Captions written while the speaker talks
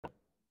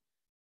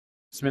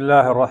بسم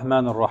الله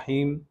الرحمن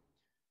الرحيم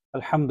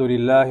الحمد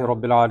لله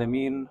رب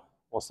العالمين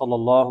وصلى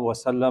الله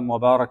وسلم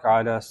وبارك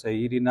على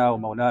سيدنا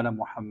ومولانا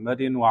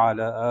محمد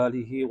وعلى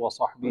آله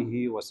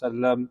وصحبه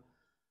وسلم.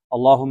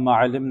 اللهم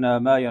علمنا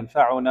ما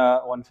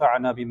ينفعنا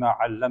وانفعنا بما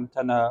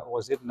علمتنا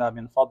وزدنا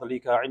من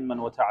فضلك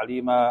علما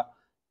وتعليما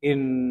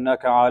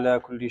إنك على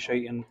كل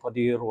شيء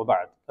قدير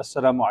وبعد.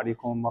 السلام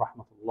عليكم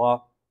ورحمة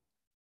الله.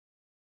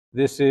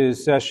 This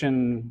is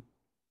session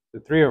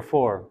 3 or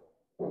 4?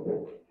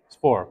 It's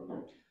 4.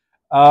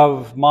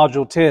 Of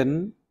Module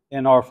 10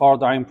 in our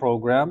Fard Ain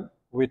program.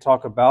 We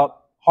talk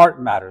about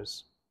heart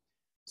matters.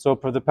 So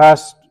for the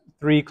past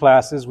 3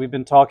 classes, we've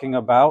been talking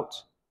about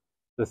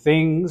the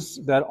things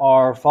that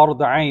are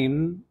Fard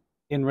Ain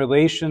in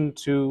relation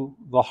to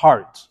the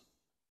heart,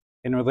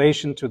 in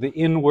relation to the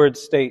inward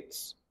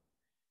states.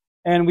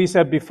 And we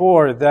said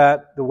before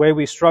that the way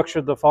we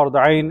structured the Fard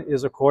Ain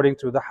is according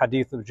to the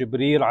hadith of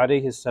Jibreel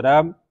alayhi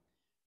salam,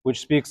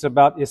 which speaks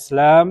about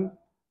Islam,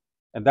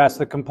 and that's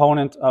the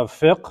component of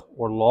fiqh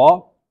or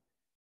law,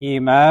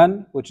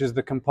 Iman, which is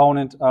the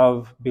component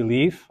of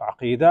belief,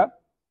 aqidah,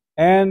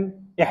 and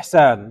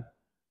Ihsan,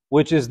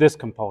 which is this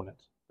component,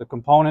 the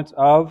component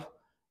of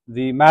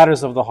the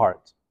matters of the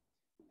heart.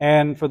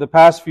 And for the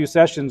past few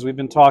sessions, we've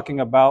been talking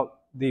about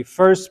the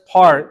first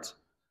part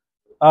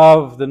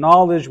of the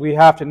knowledge we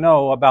have to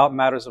know about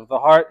matters of the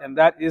heart, and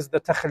that is the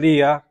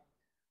takhliyah,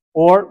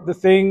 or the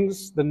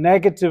things, the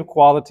negative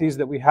qualities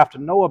that we have to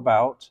know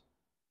about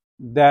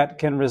that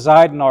can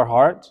reside in our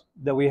heart,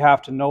 that we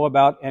have to know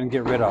about and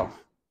get rid of.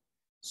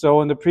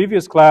 So in the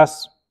previous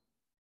class,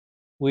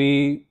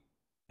 we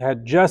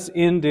had just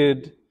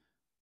ended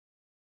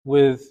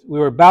with, we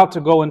were about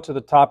to go into the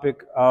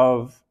topic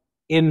of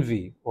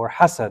envy or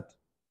hasad.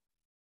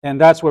 And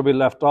that's where we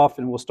left off,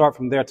 and we'll start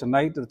from there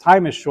tonight. The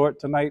time is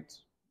short tonight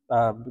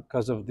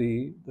because of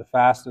the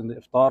fast and the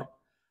iftar.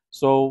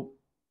 So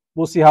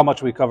we'll see how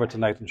much we cover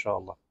tonight,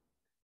 inshallah.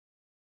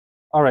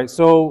 All right,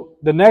 so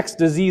the next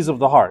disease of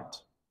the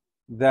heart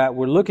that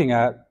we're looking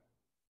at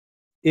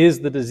is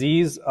the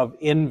disease of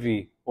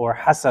envy or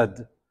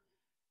hasad.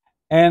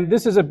 And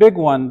this is a big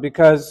one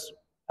because,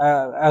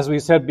 as we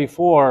said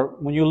before,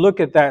 when you look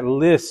at that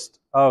list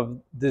of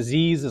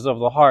diseases of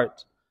the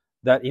heart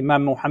that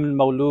Imam Muhammad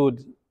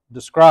Mawlud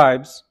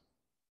describes,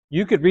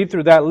 you could read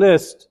through that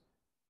list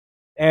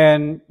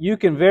and you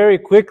can very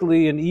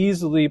quickly and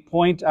easily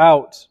point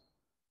out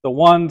the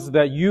ones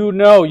that you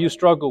know you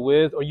struggle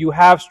with or you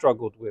have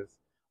struggled with,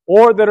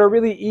 or that are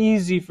really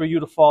easy for you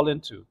to fall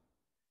into,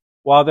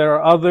 while there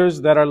are others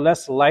that are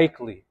less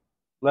likely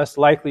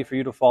for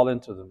you to fall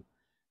into them.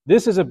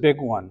 This is a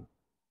big one.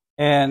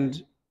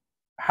 And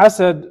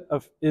hasad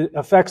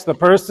affects the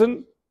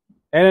person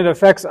and it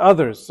affects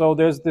others. So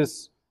there's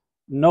this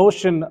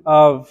notion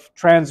of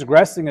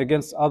transgressing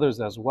against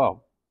others as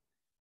well.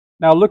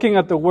 Now, looking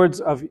at the words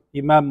of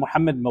Imam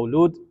Muhammad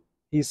Mawlud,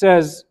 he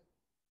says,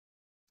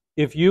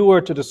 if you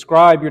were to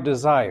describe your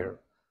desire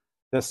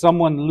that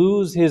someone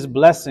lose his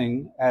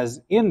blessing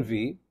as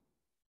envy,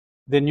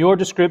 then your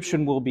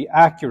description will be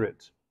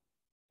accurate.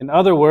 In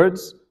other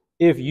words,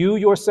 if you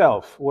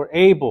yourself were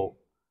able,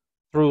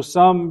 through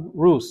some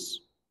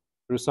ruse,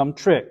 through some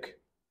trick,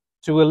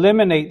 to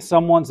eliminate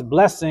someone's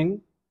blessing,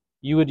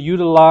 you would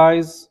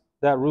utilize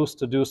that ruse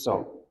to do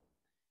so.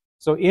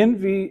 So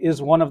envy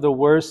is one of the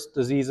worst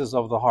diseases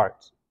of the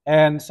heart.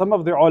 And some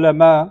of the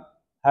ulama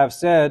have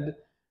said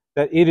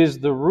that it is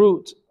the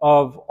root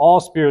of all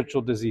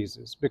spiritual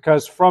diseases,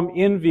 because from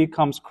envy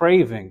comes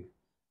craving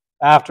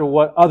after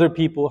what other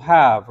people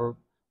have or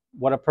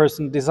what a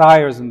person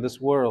desires in this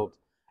world.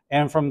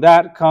 And from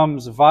that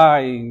comes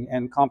vying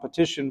and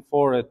competition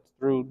for it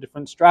through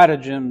different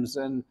stratagems,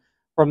 and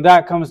from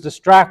that comes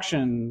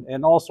distraction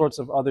and all sorts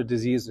of other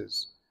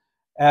diseases.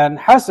 And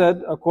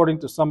hasad, according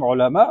to some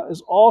ulama,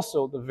 is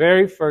also the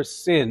very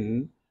first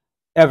sin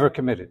ever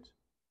committed.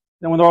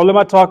 Now, when the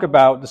ulama talk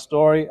about the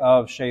story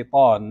of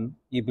Shaitan,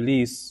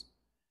 Iblis,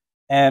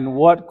 and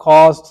what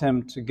caused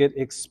him to get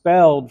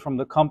expelled from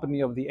the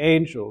company of the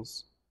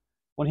angels,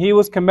 when he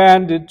was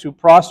commanded to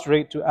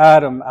prostrate to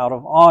Adam out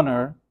of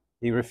honor,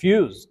 he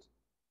refused.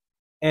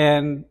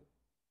 And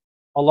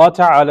Allah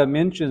Ta'ala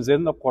mentions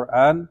in the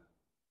Quran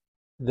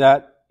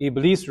that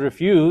Iblis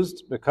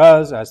refused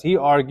because, as he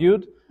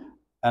argued,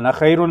 أَنَا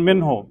خَيْرٌ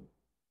مِّنْهُ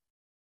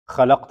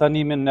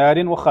خَلَقْتَنِي مِنْ نَارٍ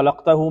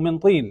وَخَلَقْتَهُ مِنْ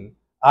طِينٍ.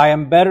 I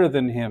am better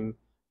than him.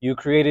 You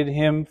created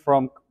him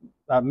from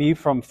me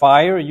from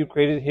fire. You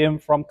created him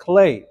from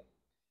clay.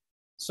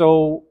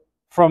 So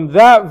from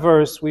that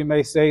verse, we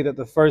may say that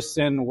the first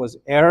sin was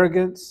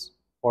arrogance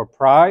or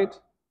pride.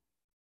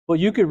 But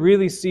you could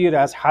really see it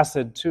as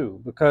hasad too,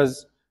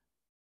 because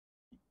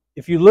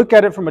if you look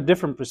at it from a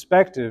different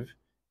perspective,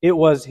 it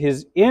was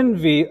his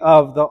envy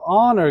of the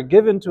honor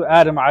given to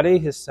Adam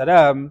alayhi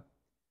salam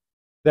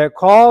that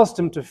caused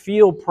him to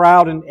feel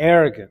proud and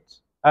arrogant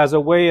as a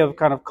way of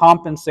kind of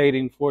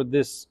compensating for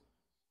this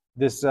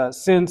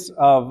sense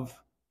of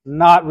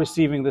not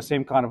receiving the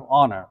same kind of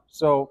honor.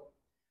 So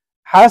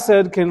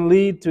hasad can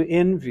lead to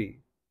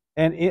envy.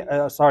 And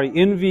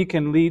envy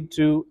can lead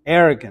to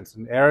arrogance,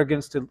 and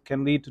arrogance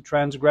can lead to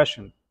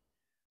transgression.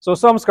 So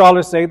some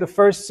scholars say the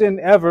first sin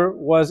ever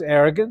was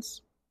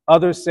arrogance.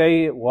 Others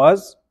say it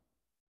was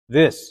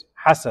this,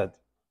 hasad,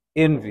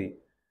 envy.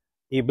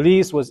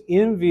 Iblis was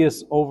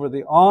envious over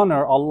the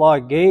honor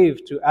Allah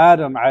gave to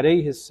Adam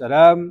alayhi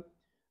salam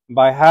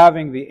by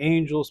having the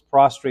angels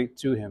prostrate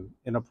to him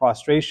in a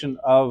prostration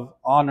of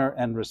honor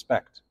and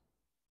respect.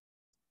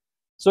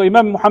 So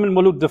Imam Muhammad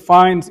Maulud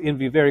defines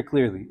envy very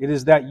clearly. It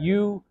is that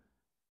you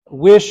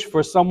wish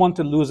for someone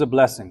to lose a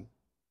blessing.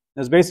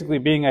 It's basically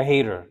being a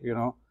hater, you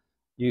know.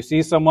 You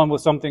see someone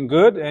with something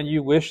good and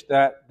you wish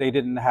that they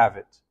didn't have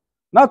it.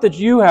 Not that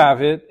you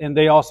have it and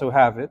they also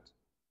have it.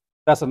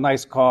 That's a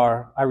nice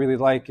car. I really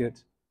like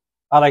it.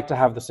 I like to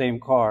have the same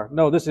car.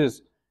 No, this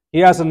is, he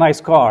has a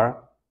nice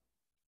car.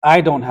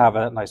 I don't have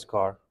a nice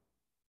car.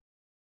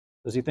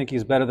 Does he think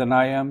he's better than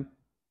I am?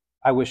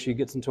 I wish he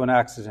gets into an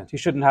accident. He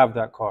shouldn't have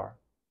that car.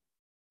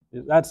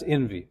 That's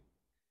envy.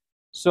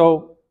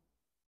 So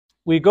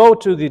we go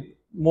to the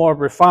more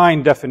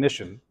refined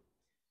definition.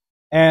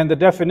 And the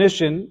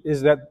definition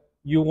is that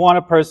you want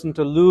a person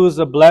to lose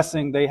a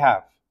blessing they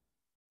have.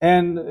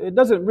 And it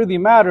doesn't really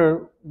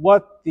matter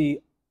what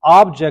the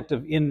object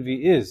of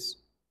envy is.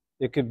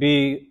 It could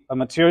be a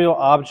material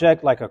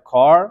object like a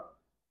car.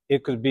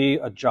 It could be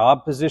a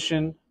job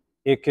position.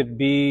 It could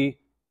be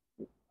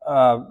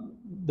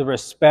the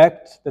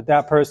respect that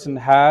that person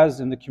has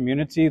in the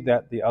community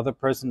that the other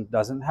person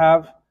doesn't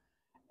have.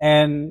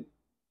 And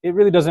it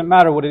really doesn't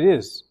matter what it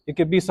is. It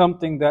could be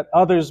something that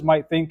others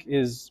might think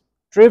is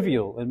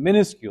trivial and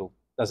minuscule.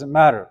 Doesn't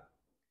matter.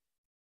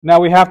 Now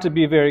we have to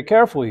be very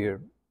careful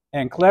here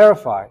and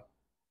clarify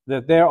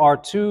that there are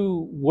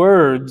two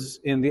words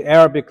in the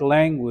Arabic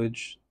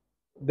language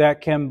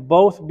that can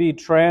both be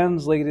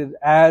translated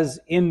as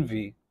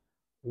envy.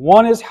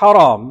 One is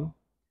haram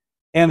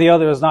and the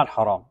other is not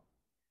haram.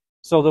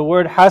 So the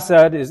word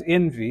hasad is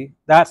envy.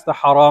 That's the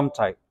haram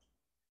type.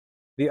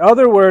 The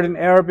other word in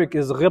Arabic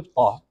is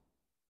ghibta.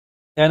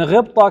 And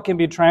ghibta can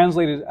be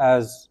translated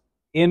as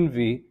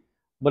envy,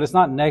 but it's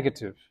not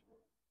negative.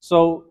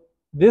 So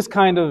this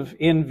kind of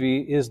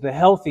envy is the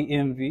healthy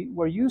envy,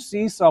 where you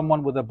see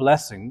someone with a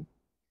blessing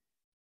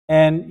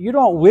and you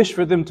don't wish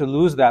for them to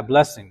lose that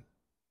blessing,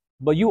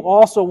 but you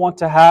also want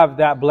to have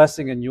that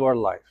blessing in your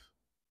life.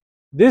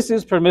 This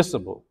is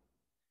permissible,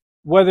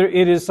 whether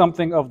it is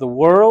something of the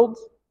world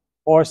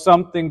or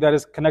something that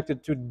is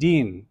connected to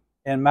deen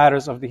and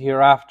matters of the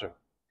hereafter.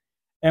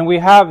 And we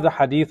have the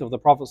hadith of the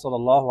Prophet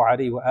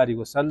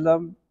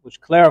ﷺ, which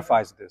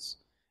clarifies this.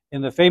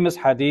 In the famous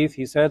hadith,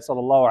 he said,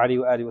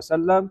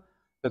 ﷺ,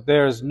 that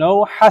there is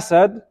no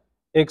hasad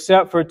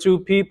except for two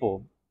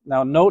people.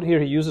 Now note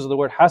here he uses the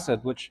word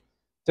hasad, which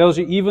tells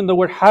you even the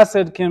word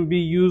hasad can be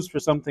used for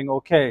something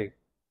okay.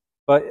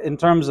 But in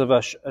terms of a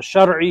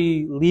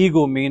shar'i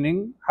legal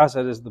meaning,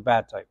 hasad is the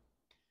bad type.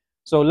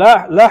 So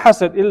la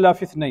hasad illa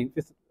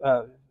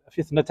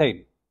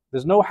fithnatayn.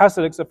 There's no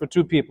hasad except for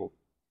two people.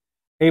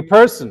 A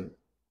person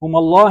whom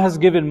Allah has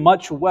given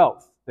much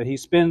wealth that he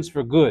spends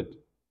for good,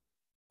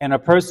 and a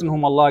person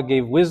whom Allah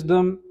gave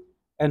wisdom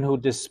and who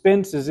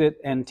dispenses it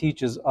and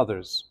teaches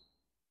others.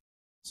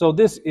 So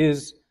this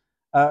is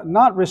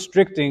not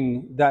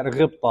restricting that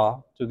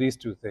ghibta to these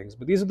two things,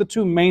 but these are the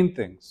two main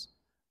things,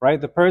 right?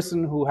 The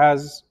person who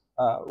has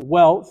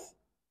wealth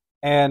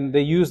and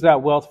they use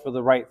that wealth for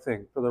the right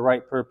thing, for the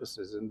right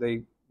purposes, and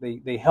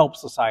they help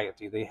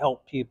society, they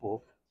help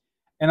people.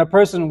 And a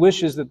person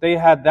wishes that they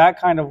had that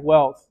kind of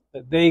wealth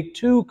that they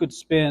too could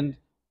spend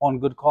on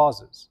good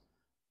causes.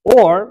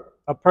 Or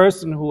a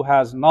person who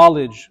has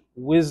knowledge,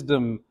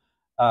 wisdom,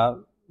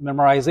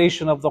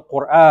 memorization of the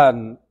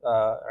Quran,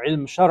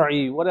 ilm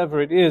shar'i,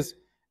 whatever it is,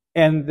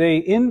 and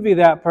they envy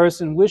that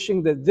person,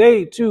 wishing that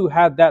they too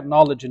had that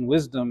knowledge and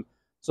wisdom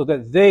so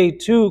that they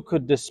too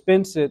could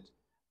dispense it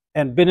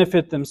and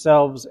benefit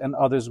themselves and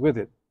others with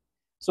it.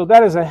 So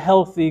that is a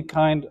healthy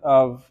kind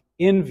of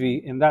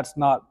envy, and that's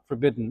not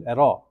forbidden at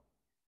all.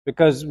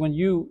 Because when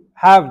you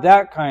have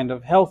that kind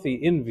of healthy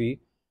envy,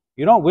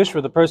 you don't wish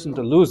for the person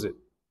to lose it.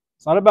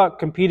 It's not about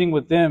competing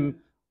with them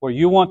where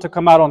you want to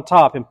come out on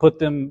top and put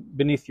them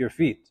beneath your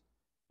feet.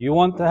 You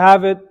want to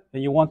have it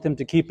and you want them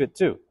to keep it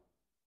too.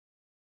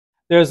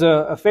 There's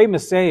a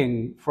famous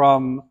saying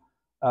from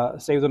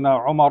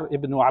Sayyidina Umar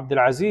ibn Abdul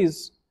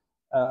Aziz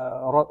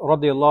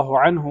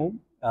radiyallahu anhu,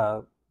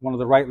 one of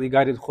the rightly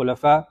guided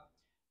khulafa.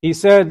 He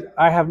said,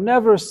 I have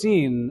never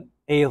seen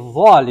a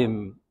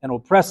zalim, an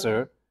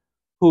oppressor,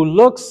 who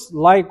looks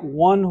like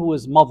one who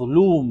is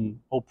madloom,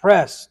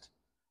 oppressed,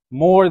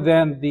 more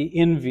than the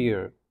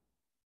envier.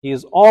 He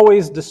is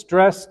always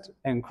distressed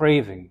and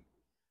craving.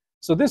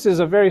 So this is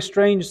a very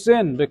strange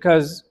sin,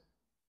 because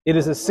it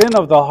is a sin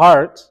of the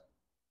heart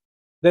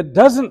that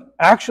doesn't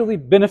actually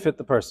benefit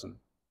the person,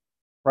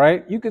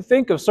 right? You could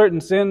think of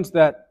certain sins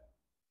that,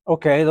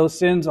 okay, those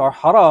sins are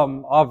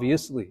haram,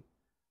 obviously,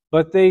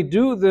 but they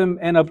do them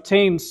and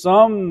obtain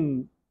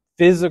some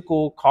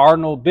physical,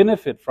 carnal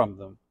benefit from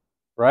them,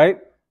 right?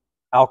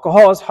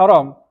 Alcohol is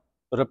haram,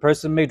 But a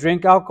person may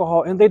drink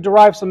alcohol and they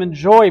derive some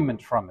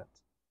enjoyment from it.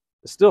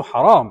 It's still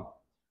haram.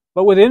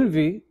 But with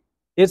envy,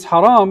 it's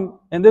haram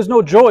and there's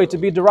no joy to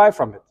be derived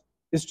from it.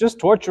 It's just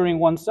torturing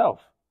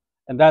oneself.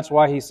 And that's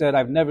why he said,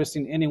 I've never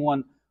seen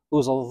anyone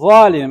who's a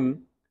zalim,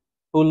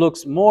 who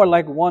looks more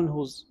like one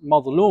who's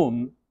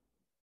madloom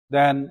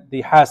than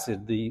the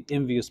hasid, the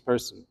envious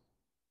person.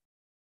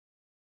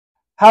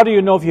 How do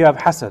you know if you have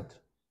hasad?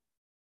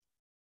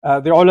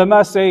 The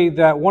ulama say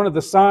that one of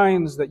the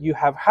signs that you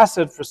have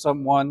hasad for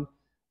someone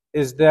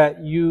is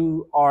that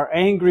you are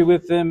angry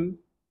with them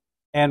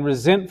and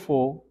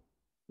resentful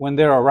when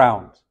they're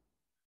around.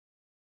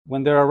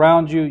 When they're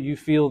around you, you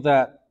feel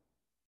that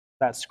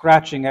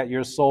scratching at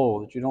your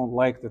soul, that you don't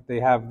like that they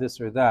have this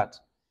or that.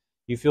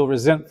 You feel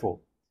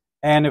resentful.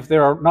 And if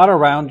they're not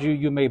around you,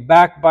 you may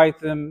backbite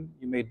them,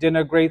 you may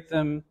denigrate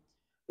them.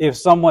 If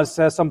someone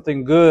says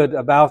something good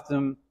about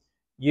them,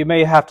 you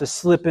may have to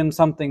slip in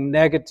something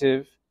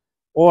negative.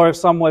 Or if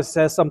someone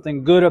says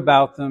something good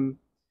about them,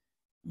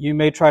 you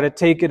may try to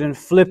take it and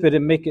flip it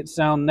and make it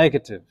sound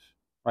negative.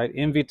 Right?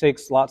 Envy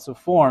takes lots of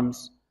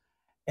forms.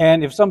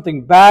 And if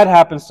something bad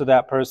happens to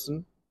that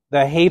person,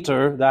 the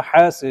hater, the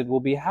hasid, will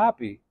be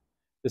happy.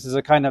 This is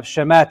a kind of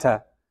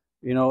shamata.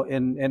 You know,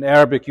 in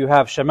Arabic you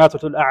have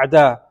shamatatul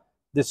a'da,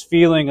 this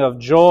feeling of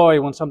joy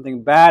when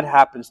something bad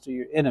happens to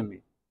your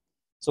enemy.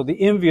 So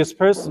the envious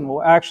person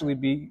will actually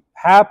be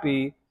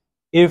happy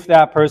if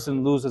that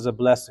person loses a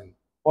blessing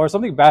or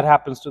something bad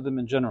happens to them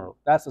in general.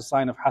 That's a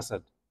sign of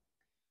hasad.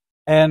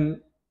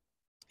 And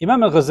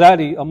Imam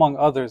al-Ghazali, among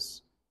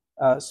others,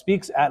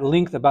 speaks at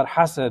length about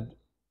hasad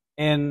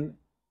and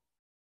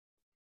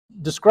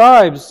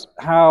describes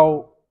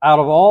how out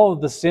of all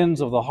of the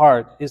sins of the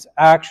heart is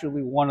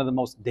actually one of the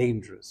most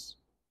dangerous.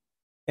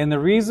 And the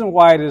reason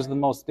why it is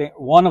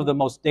one of the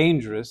most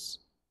dangerous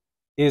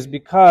is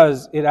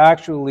because it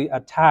actually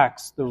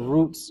attacks the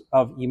roots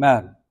of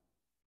Iman.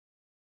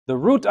 The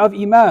root of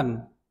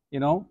Iman,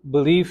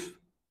 belief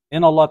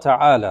in Allah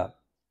Ta'ala,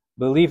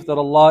 belief that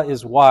Allah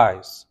is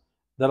wise,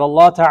 that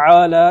Allah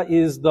Ta'ala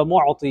is the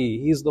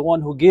mu'ti, He's the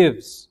one who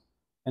gives,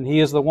 and He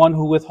is the one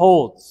who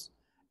withholds,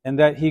 and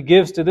that He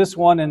gives to this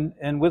one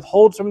and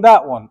withholds from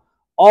that one,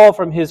 all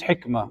from His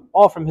hikmah,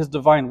 all from His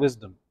divine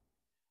wisdom.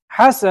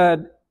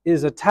 Hasad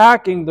is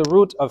attacking the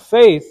root of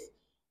faith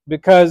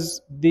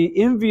because the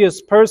envious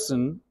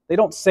person, they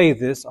don't say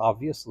this,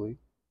 obviously,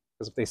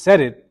 because if they said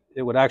it,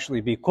 it would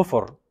actually be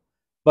kufr.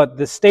 But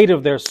the state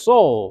of their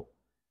soul,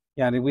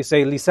 we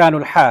say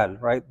lisanul hal,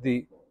 right?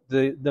 The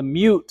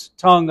mute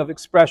tongue of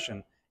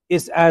expression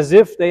is as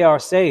if they are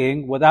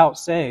saying, without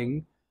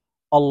saying,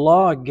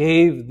 Allah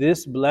gave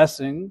this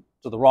blessing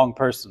to the wrong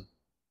person.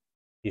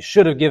 He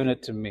should have given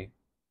it to me.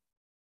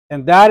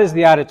 And that is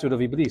the attitude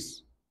of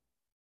Iblis.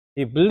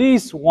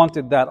 Iblis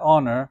wanted that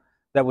honor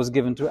that was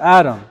given to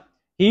Adam.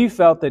 He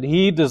felt that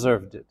he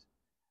deserved it.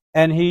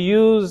 And he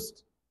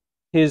used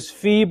his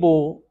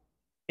feeble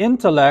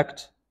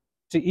intellect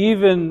to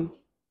even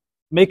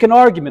make an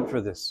argument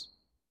for this.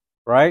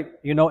 Right?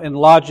 In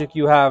logic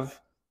you have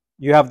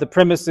the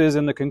premises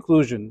and the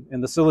conclusion in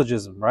the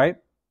syllogism, right?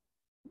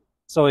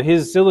 So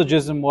his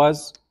syllogism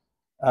was,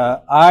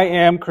 I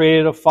am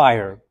created of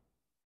fire.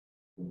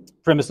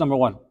 Premise number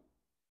one.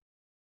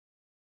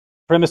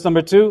 Premise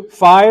number two,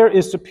 fire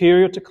is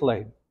superior to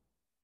clay.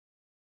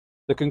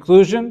 The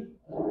conclusion,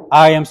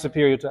 I am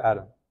superior to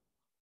Adam.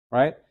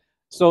 Right?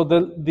 So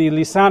the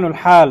lisanul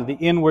hal, the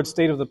inward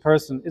state of the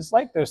person, it's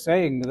like they're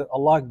saying that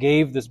Allah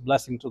gave this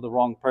blessing to the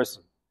wrong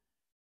person.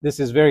 This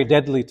is very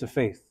deadly to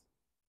faith.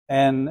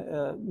 And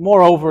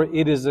moreover,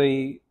 it is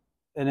an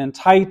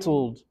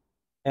entitled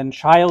and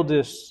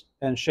childish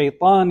and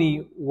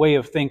shaitani way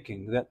of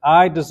thinking, that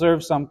I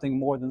deserve something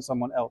more than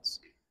someone else.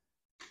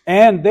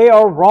 And they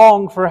are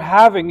wrong for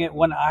having it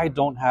when I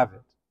don't have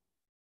it.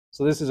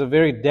 So this is a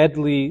very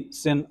deadly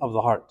sin of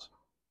the heart.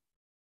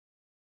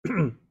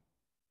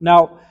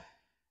 Now,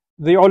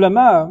 the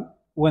ulama,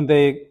 when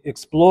they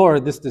explore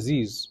this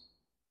disease,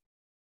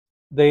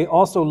 they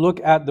also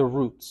look at the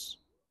roots,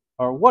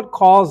 or what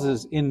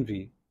causes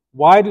envy.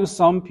 Why do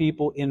some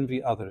people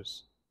envy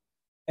others?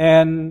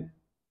 And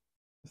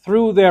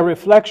through their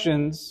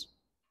reflections,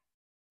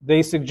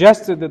 they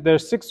suggested that there are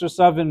 6 or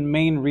 7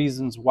 main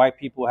reasons why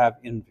people have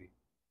envy.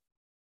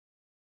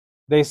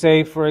 They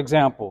say, for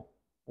example,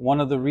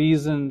 one of the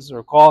reasons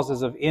or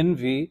causes of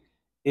envy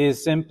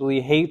is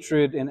simply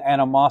hatred and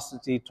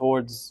animosity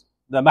towards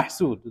the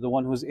mahsud, the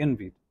one who's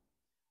envied.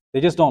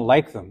 They just don't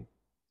like them.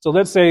 So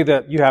let's say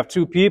that you have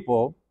 2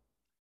 people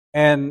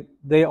and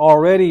they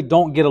already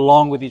don't get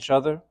along with each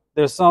other.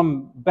 There's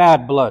some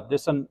bad blood.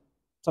 There's some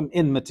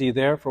enmity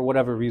there for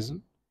whatever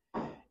reason.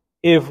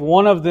 If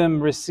one of them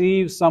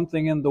receives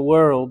something in the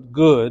world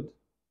good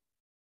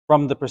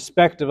from the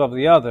perspective of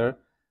the other,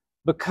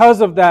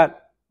 because of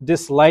that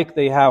dislike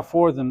they have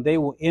for them, they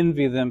will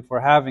envy them for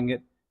having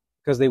it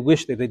because they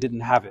wish that they didn't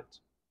have it.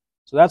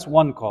 So that's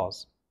one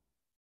cause.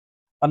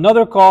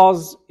 Another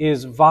cause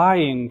is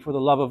vying for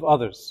the love of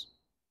others.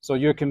 So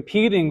you're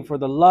competing for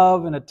the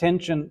love and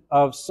attention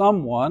of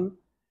someone,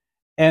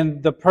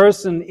 and the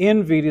person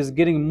envied is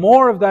getting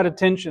more of that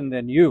attention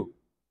than you.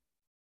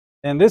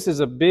 And this is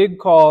a big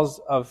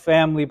cause of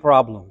family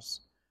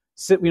problems.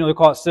 They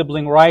call it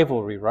sibling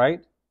rivalry,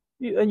 right?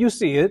 And you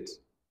see it.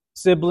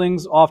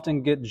 Siblings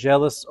often get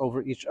jealous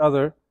over each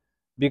other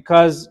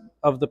because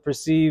of the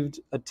perceived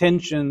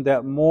attention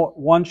that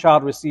one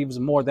child receives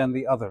more than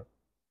the other,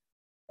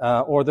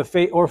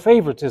 or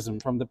favoritism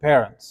from the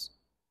parents.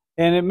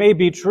 And it may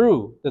be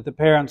true that the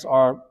parents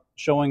are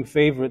showing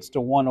favorites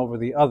to one over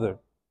the other,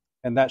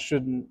 and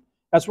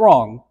that's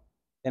wrong,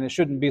 and it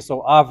shouldn't be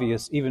so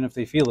obvious even if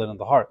they feel it in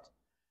the heart.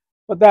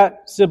 But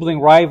that sibling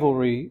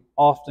rivalry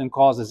often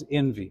causes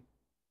envy.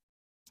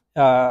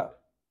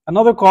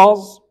 Another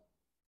cause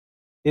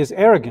is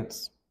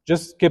arrogance,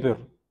 just kibr,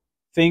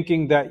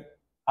 thinking that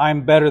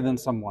I'm better than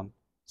someone.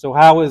 So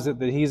how is it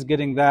that he's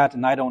getting that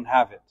and I don't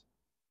have it?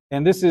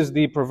 And this is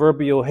the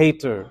proverbial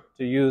hater,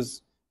 to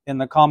use in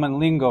the common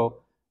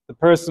lingo, the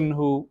person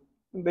who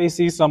they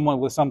see someone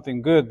with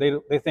something good,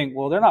 they think,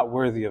 well, they're not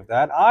worthy of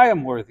that. I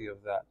am worthy of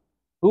that.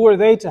 Who are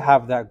they to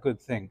have that good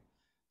thing?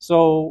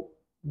 So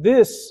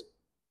this,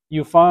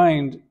 you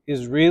find,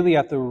 is really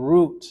at the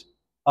root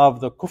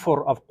of the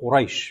kufr of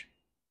Quraysh.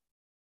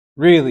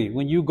 Really,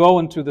 when you go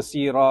into the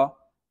seerah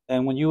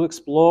and when you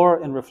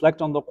explore and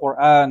reflect on the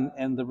Quran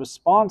and the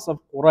response of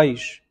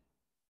Quraysh,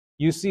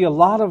 you see a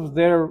lot of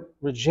their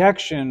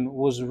rejection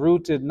was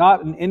rooted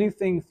not in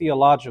anything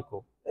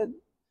theological.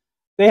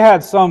 They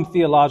had some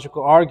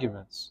theological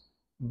arguments,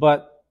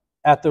 but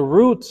at the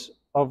root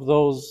of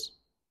those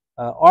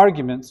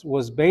arguments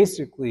was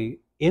basically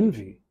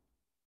envy.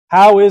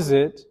 How is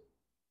it,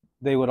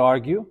 they would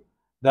argue,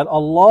 that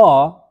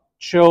Allah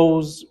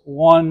chose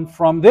one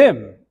from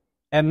them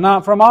and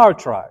not from our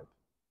tribe?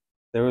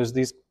 There was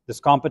this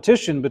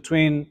competition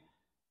between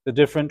the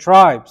different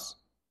tribes.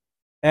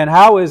 And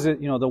how is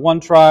it, the one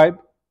tribe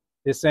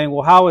is saying,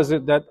 well, how is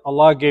it that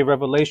Allah gave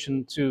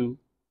revelation to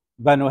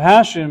Banu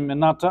Hashim and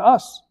not to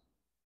us?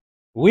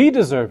 We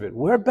deserve it.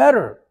 We're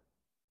better.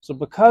 So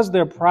because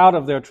they're proud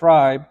of their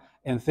tribe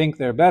and think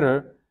they're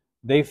better,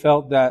 they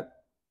felt that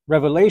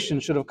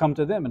revelation should have come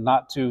to them and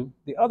not to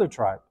the other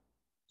tribe.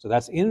 So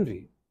that's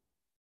envy.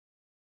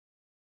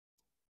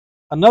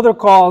 Another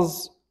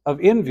cause of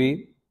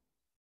envy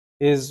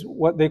is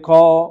what they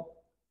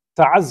call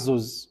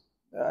ta'azzuz.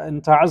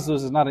 And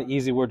ta'azzuz is not an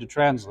easy word to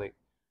translate,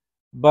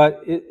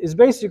 but it is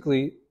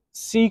basically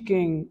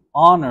seeking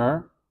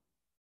honor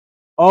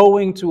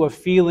owing to a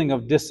feeling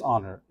of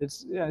dishonor.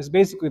 It's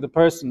basically the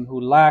person who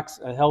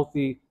lacks a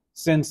healthy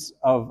sense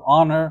of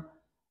honor,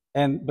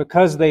 and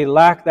because they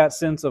lack that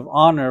sense of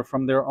honor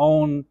from their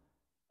own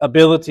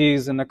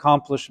abilities and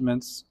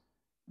accomplishments,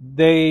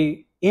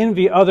 they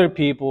envy other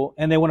people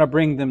and they want to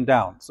bring them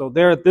down. So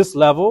they're at this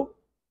level,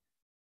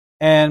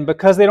 and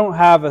because they don't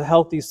have a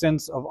healthy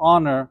sense of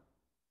honor,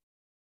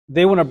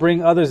 they want to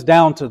bring others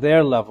down to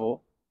their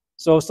level.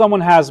 So if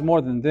someone has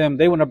more than them,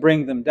 they want to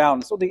bring them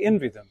down. So they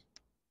envy them,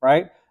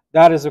 right?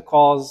 That is a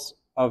cause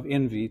of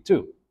envy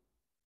too.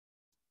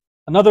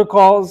 Another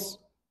cause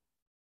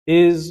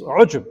is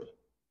ujub,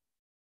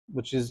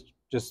 which is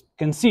just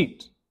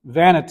conceit,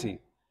 vanity.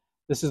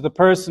 This is the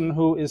person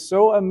who is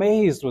so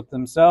amazed with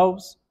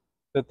themselves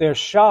that they're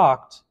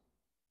shocked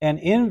and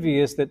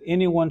envious that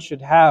anyone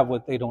should have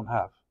what they don't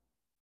have.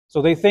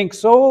 So they think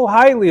so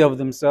highly of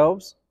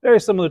themselves, very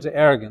similar to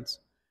arrogance,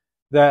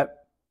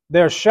 that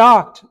they're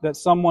shocked that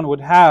someone would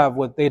have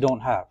what they don't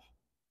have.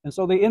 And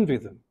so they envy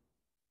them.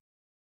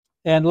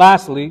 And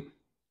lastly,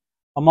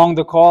 among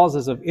the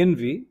causes of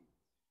envy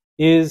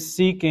is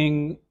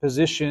seeking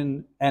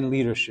position and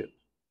leadership,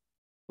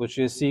 which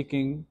is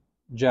seeking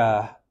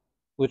jah,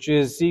 which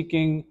is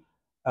seeking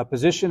a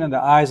position in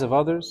the eyes of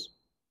others,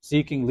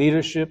 seeking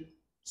leadership,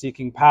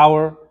 seeking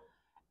power.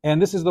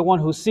 And this is the one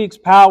who seeks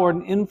power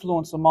and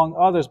influence among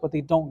others, but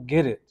they don't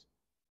get it.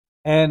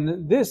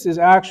 And this is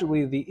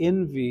actually the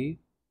envy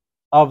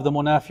of the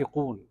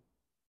munafiqun.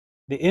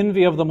 The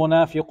envy of the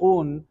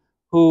munafiqun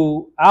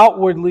who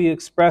outwardly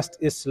expressed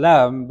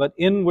Islam, but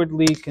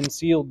inwardly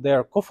concealed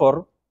their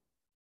kufr.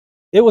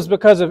 It was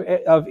because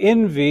of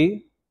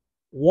envy,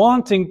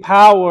 wanting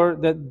power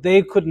that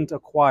they couldn't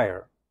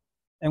acquire.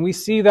 And we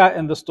see that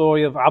in the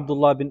story of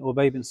Abdullah bin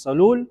Ubay bin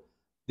Salul,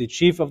 the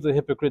chief of the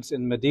hypocrites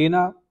in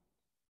Medina.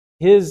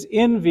 His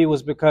envy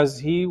was because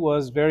he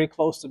was very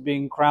close to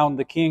being crowned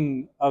the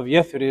king of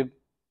Yathrib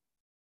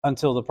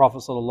until the Prophet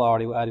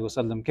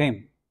ﷺ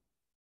came.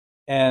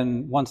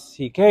 And once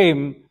he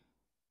came,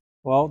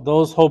 well,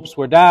 those hopes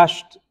were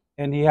dashed,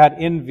 and he had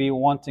envy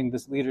wanting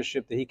this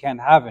leadership that he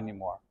can't have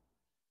anymore.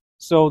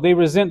 So they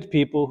resent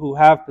people who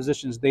have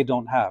positions they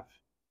don't have.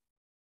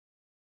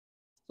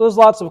 So there's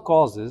lots of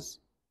causes.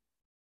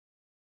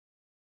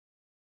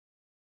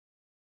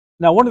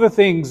 Now, one of the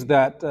things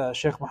that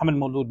Sheikh Muhammad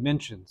Maulud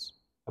mentions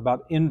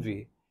about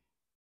envy,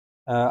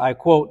 I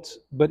quote,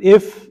 "But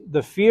if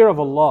the fear of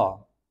Allah,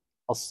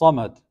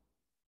 as-Samad,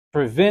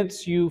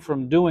 prevents you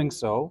from doing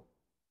so,"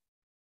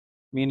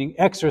 meaning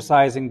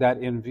exercising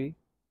that envy,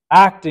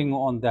 acting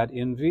on that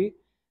envy,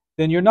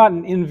 then you're not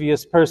an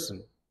envious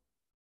person.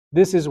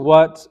 This is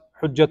what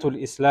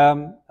Hujjatul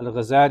Islam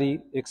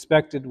al-Ghazali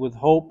expected with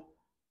hope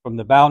from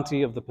the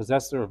bounty of the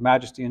possessor of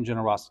majesty and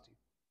generosity.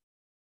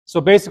 So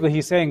basically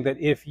he's saying that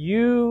if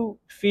you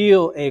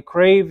feel a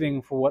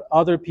craving for what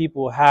other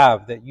people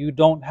have that you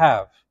don't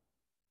have,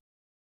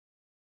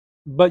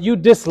 but you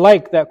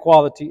dislike that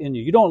quality in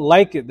you, you don't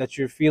like it that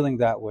you're feeling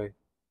that way,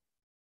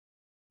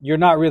 you're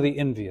not really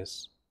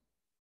envious.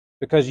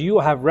 Because you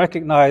have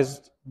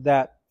recognized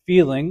that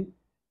feeling,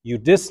 you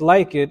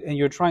dislike it, and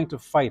you're trying to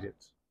fight it.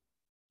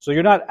 So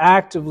you're not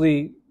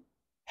actively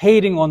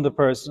hating on the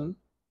person,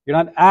 you're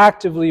not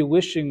actively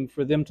wishing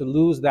for them to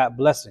lose that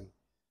blessing.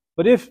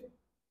 But if,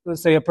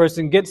 let's say, a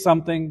person gets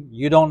something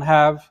you don't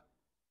have,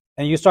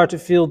 and you start to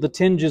feel the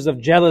tinges of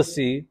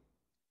jealousy,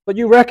 but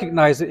you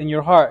recognize it in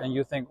your heart, and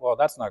you think, well,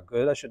 that's not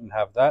good, I shouldn't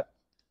have that.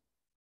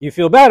 You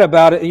feel bad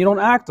about it, and you don't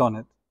act on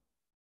it.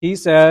 He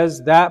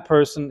says that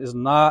person is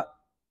not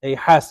a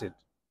hasid.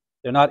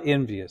 They're not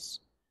envious.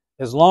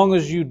 As long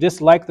as you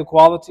dislike the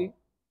quality,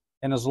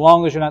 and as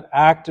long as you're not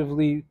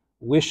actively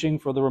wishing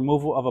for the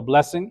removal of a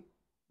blessing,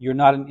 you're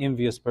not an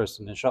envious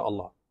person,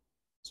 inshallah.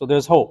 So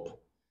there's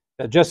hope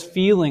that just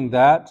feeling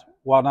that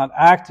while not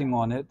acting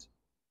on it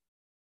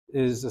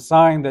is a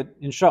sign that,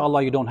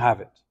 inshallah, you don't have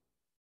it.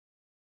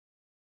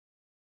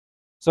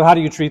 So how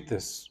do you treat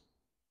this?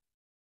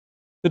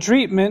 The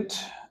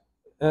treatment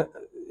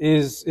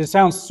it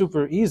sounds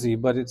super easy,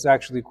 but it's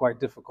actually quite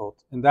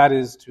difficult. And that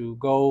is to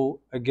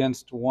go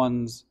against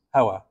one's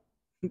hawa,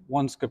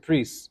 one's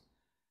caprice.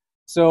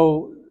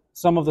 So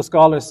some of the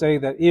scholars say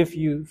that if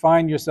you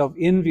find yourself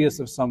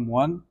envious of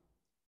someone,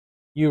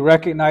 you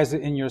recognize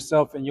it in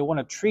yourself and you want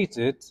to treat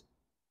it,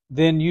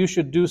 then you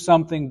should do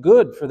something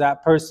good for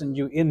that person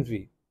you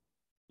envy.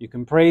 You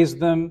can praise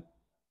them.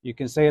 You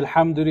can say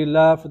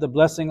Alhamdulillah for the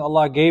blessing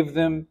Allah gave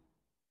them.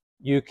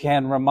 You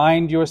can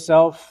remind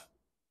yourself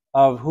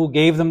of who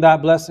gave them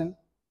that blessing.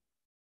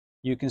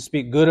 You can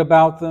speak good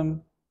about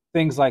them,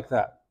 things like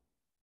that.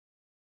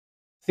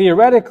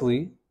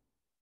 Theoretically,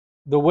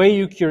 the way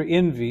you cure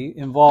envy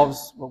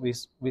involves what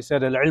we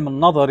said, al-ilm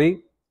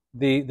al-nadari,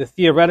 the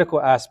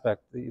theoretical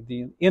aspect,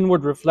 the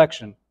inward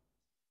reflection.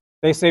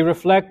 They say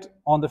reflect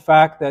on the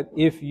fact that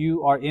if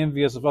you are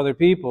envious of other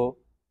people,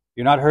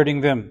 you're not hurting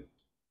them.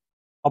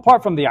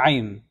 Apart from the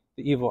ayn,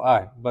 the evil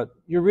eye, but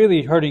you're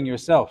really hurting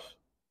yourself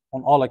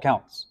on all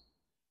accounts.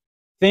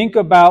 Think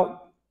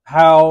about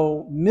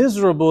how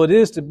miserable it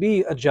is to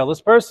be a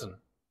jealous person.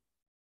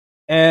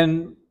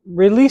 And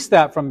release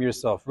that from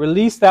yourself.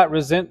 Release that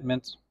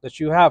resentment that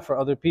you have for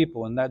other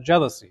people and that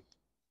jealousy.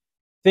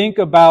 Think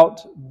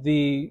about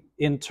the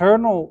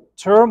internal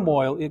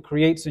turmoil it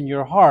creates in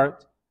your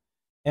heart,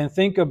 and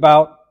think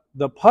about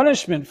the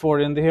punishment for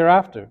it in the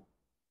hereafter.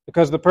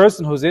 Because the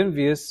person who's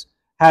envious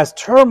has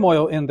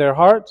turmoil in their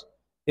heart,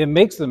 it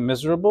makes them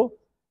miserable.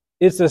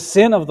 It's a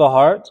sin of the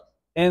heart,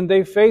 and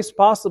they face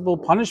possible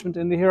punishment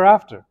in the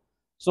hereafter.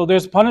 So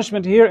there's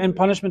punishment here and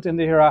punishment in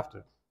the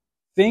hereafter.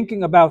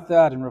 Thinking about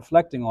that and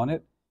reflecting on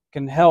it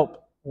can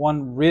help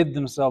one rid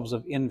themselves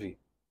of envy.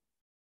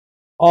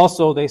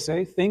 Also, they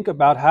say, think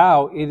about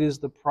how it is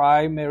the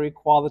primary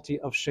quality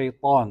of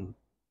shaitan.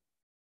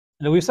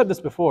 And we've said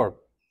this before,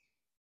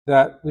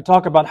 that we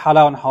talk about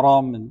halal and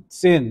haram and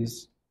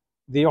sins.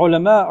 The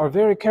ulama are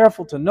very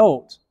careful to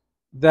note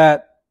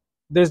that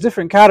there's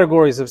different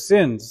categories of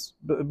sins,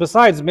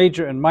 besides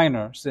major and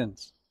minor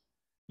sins.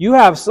 You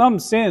have some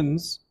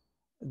sins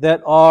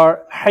that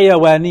are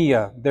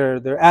hayawaniya,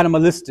 they're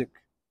animalistic.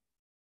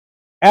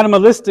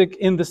 Animalistic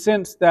in the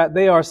sense that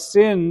they are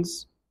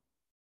sins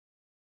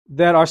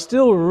that are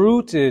still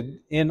rooted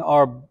in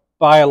our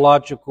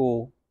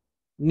biological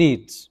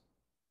needs,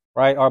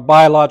 right? Our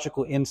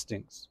biological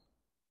instincts.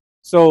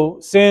 So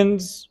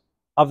sins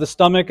of the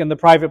stomach and the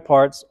private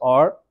parts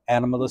are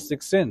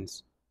animalistic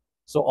sins.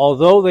 So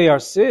although they are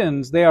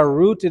sins, they are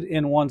rooted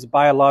in one's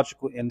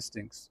biological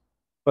instincts,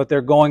 but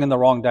they're going in the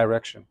wrong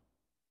direction.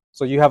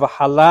 So you have a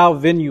halal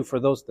venue for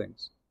those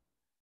things.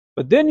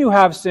 But then you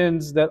have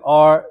sins that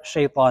are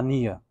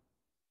shaytaniyah,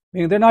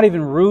 meaning they're not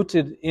even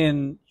rooted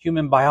in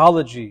human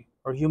biology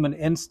or human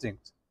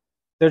instinct.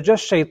 They're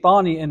just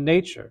shaitani in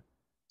nature,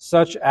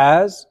 such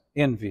as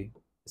envy.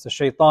 It's a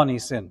shaitani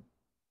sin.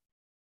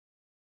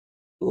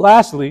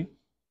 Lastly,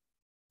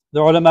 the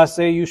ulama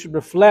say you should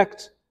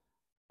reflect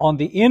on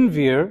the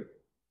envier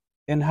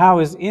and how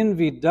his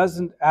envy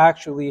doesn't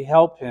actually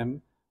help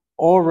him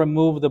or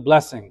remove the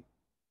blessing.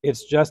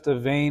 It's just a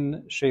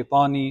vain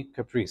shaitani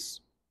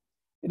caprice.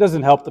 It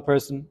doesn't help the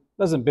person,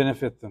 doesn't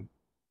benefit them.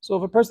 So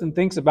if a person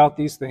thinks about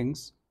these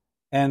things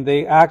and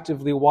they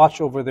actively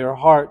watch over their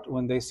heart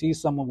when they see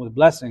someone with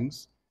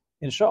blessings,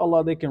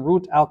 inshallah they can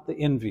root out the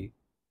envy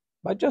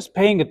by just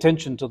paying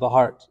attention to the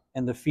heart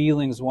and the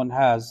feelings one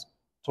has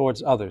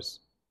towards others.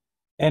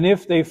 And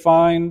if they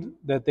find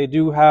that they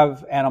do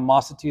have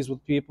animosities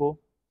with people,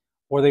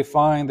 or they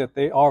find that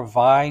they are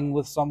vying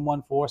with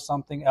someone for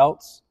something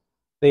else,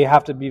 they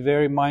have to be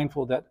very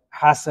mindful that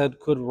hasad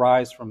could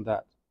rise from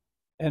that.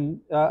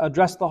 And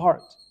address the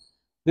heart.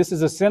 This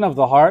is a sin of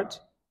the heart,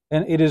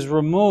 and it is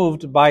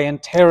removed by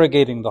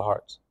interrogating the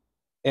heart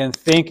and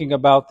thinking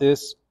about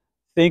this,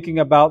 thinking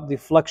about the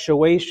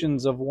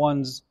fluctuations of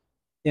one's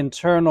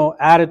internal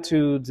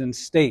attitudes and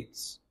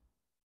states.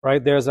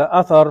 Right? There's an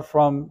athar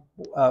from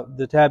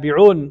the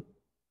tabi'un.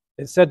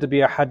 It's said to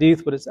be a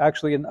hadith, but it's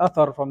actually an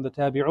athar from the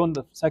tabi'un,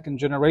 the second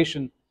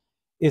generation.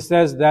 It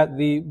says that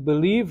the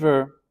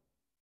believer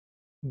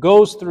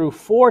goes through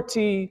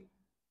 40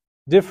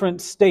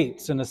 different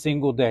states in a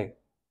single day.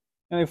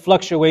 And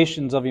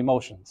fluctuations of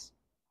emotions,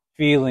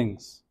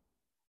 feelings.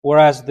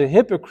 Whereas the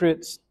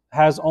hypocrite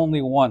has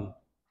only one,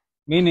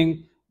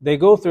 meaning they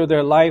go through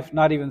their life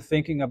not even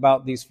thinking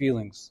about these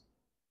feelings.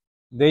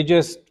 They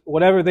just,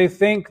 whatever they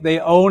think, they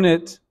own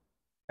it,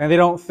 and they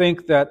don't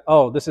think that,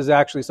 oh, this is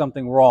actually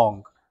something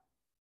wrong.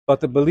 But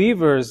the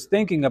believer is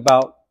thinking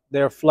about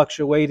their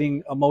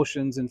fluctuating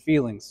emotions and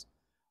feelings.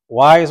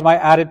 Why is my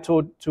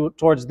attitude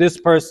towards this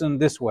person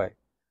this way?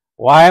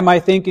 Why am I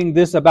thinking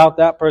this about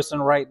that person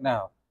right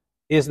now?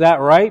 Is that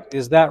right?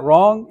 Is that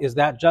wrong? Is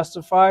that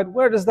justified?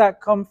 Where does that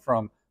come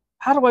from?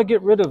 How do I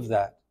get rid of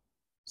that?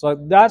 So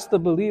that's the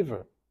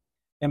believer.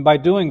 And by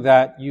doing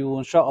that, you will,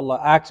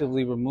 inshallah,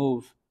 actively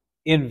remove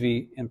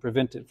envy and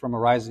prevent it from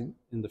arising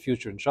in the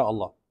future,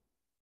 inshallah.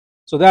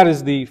 So that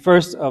is the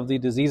first of the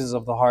diseases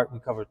of the heart we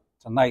covered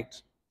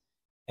tonight.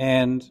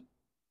 And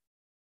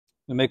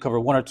we may cover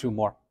one or two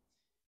more.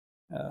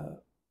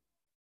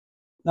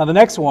 Now the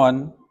next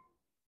one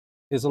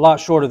is a lot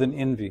shorter than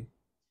envy.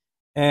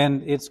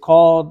 And it's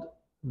called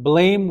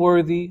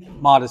blameworthy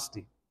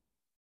modesty.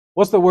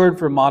 What's the word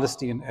for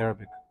modesty in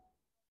Arabic?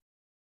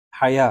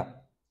 Haya.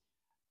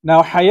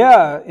 Now,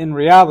 haya in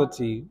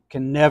reality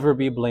can never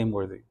be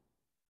blameworthy.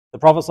 The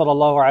Prophet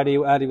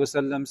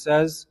ﷺ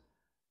says,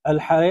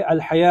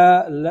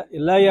 Al-haya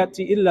la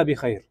yati illa bi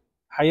khair.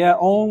 Haya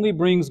only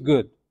brings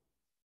good.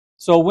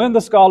 So when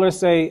the scholars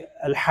say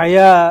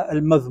al-haya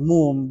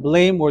al-madhmum,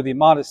 blameworthy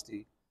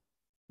modesty,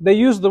 they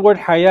use the word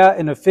haya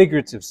in a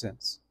figurative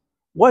sense.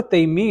 What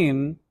they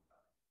mean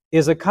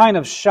is a kind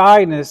of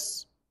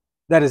shyness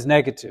that is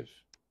negative.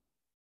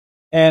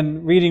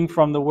 And reading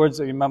from the words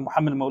of Imam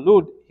Muhammad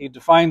Mawlud, he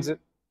defines it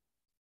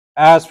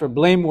as for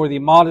blameworthy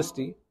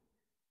modesty,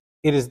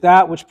 it is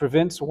that which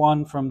prevents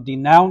one from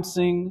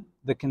denouncing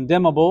the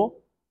condemnable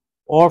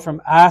or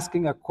from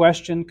asking a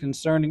question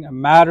concerning a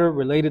matter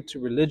related to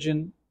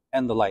religion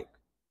and the like.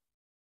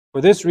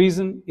 For this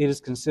reason, it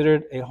is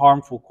considered a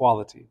harmful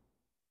quality.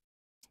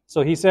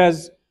 So he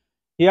says,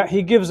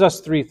 he gives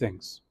us three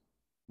things.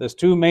 There's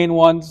two main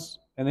ones,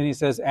 and then he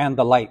says, and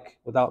the like,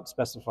 without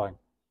specifying.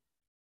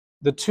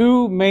 The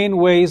two main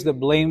ways that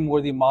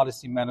blameworthy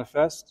modesty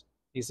manifests,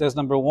 he says,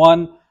 number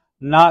one,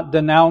 not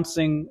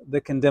denouncing the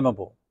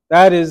condemnable.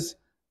 That is,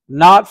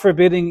 not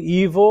forbidding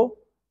evil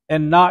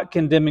and not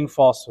condemning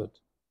falsehood.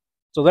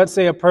 So let's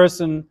say a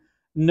person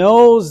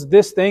knows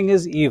this thing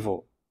is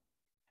evil,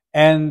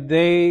 and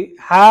they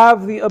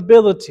have the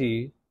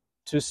ability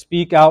to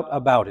speak out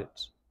about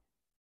it.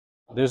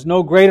 There's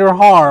no greater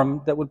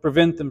harm that would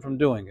prevent them from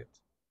doing it.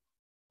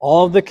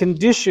 All of the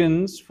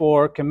conditions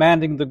for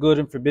commanding the good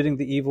and forbidding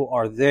the evil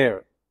are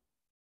there.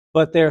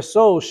 But they're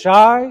so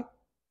shy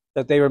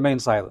that they remain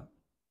silent.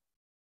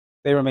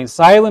 They remain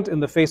silent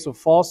in the face of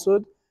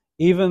falsehood,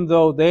 even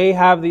though they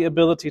have the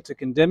ability to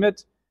condemn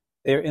it.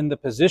 They're in the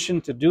position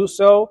to do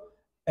so,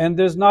 and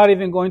there's not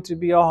even going to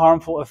be a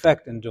harmful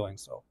effect in doing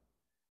so.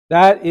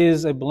 That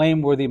is a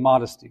blameworthy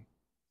modesty.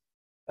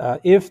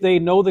 If they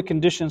know the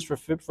conditions for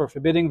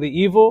forbidding the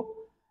evil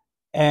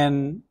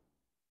and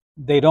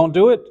they don't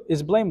do it,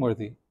 is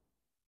blameworthy.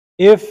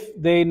 If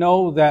they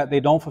know that they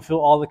don't fulfill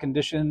all the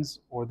conditions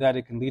or that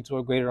it can lead to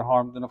a greater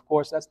harm, then of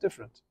course that's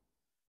different.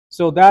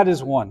 So that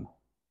is one.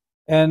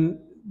 And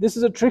this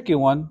is a tricky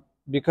one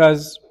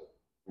because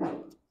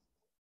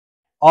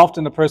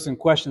often a person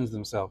questions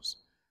themselves.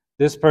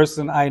 This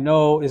person I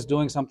know is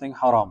doing something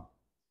haram.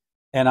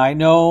 And I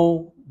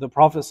know the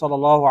Prophet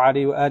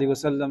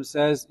ﷺ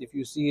says, if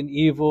you see an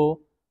evil,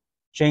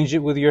 change it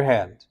with your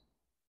hand.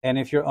 And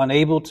if you're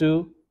unable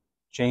to,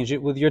 change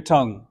it with your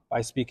tongue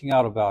by speaking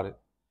out about it.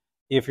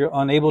 If you're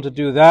unable to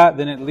do that,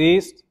 then at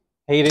least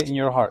hate it in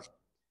your heart.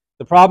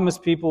 The problem is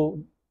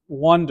people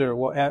wonder,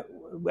 well,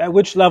 at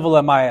which level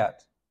am I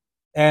at?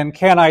 And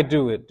can I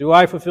do it? Do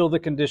I fulfill the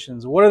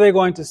conditions? What are they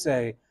going to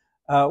say?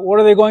 What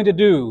are they going to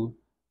do?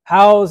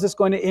 How is this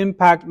going to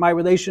impact my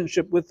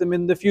relationship with them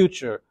in the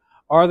future?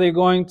 Are they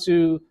going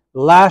to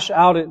lash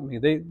out at me?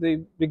 They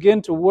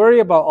begin to worry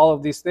about all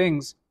of these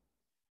things.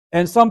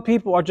 And some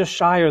people are just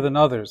shyer than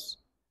others.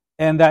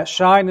 And that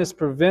shyness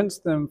prevents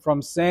them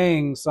from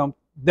saying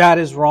that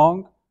is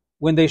wrong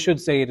when they should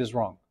say it is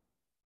wrong.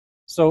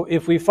 So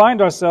if we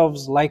find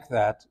ourselves like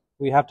that,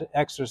 we have to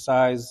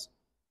exercise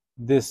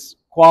this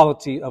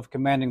quality of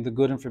commanding the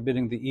good and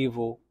forbidding the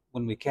evil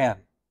when we can.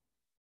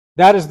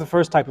 That is the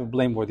first type of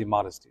blameworthy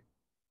modesty.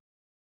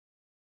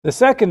 The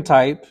second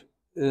type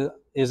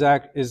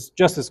is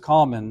just as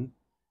common,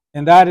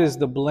 and that is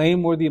the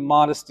blameworthy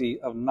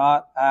modesty of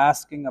not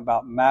asking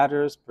about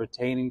matters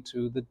pertaining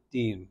to the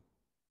deen.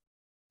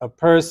 A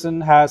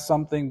person has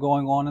something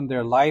going on in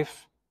their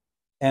life,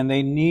 and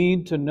they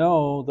need to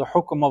know the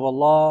hukum of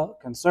Allah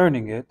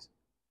concerning it,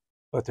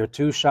 but they're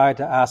too shy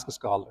to ask a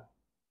scholar.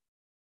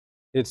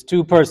 It's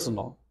too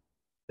personal.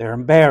 They're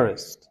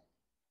embarrassed.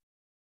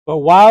 But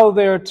while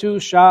they're too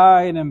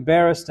shy and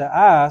embarrassed to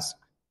ask,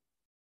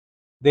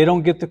 they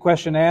don't get the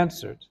question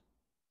answered.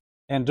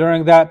 And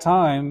during that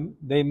time,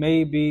 they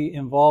may be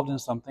involved in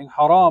something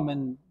haram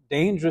and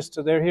dangerous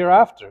to their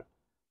hereafter,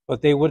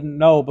 but they wouldn't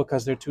know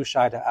because they're too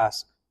shy to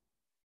ask.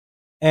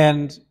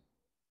 And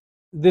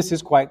this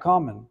is quite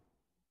common.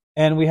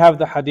 And we have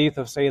the hadith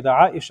of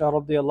Sayyidah Aisha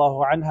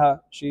radiallahu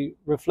anha. She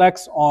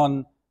reflects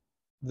on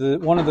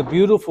one of the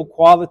beautiful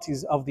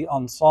qualities of the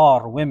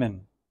Ansar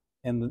women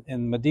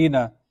in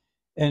Medina.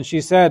 And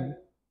she said,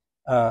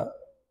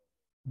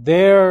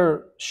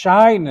 their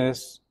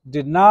shyness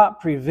did not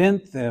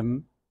prevent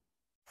them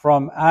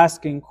from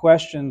asking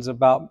questions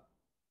about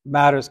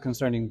matters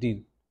concerning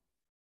deen.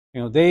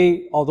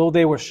 Although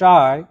they were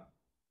shy,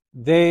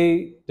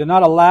 they did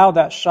not allow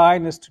that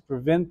shyness to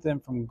prevent them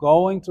from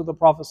going to the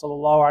Prophet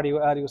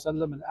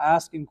ﷺ and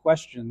asking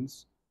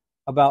questions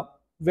about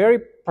very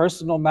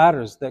personal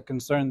matters that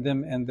concern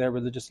them and their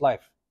religious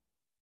life.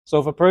 So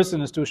if a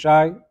person is too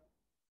shy,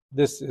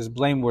 this is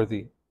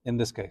blameworthy in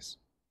this case.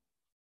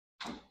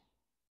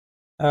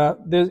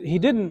 He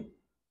didn't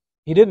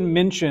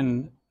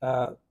mention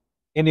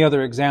any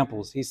other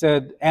examples. He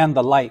said, and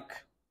the like.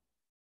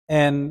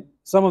 And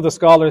some of the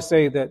scholars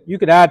say that you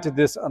could add to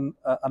this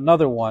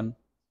another one,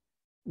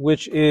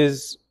 which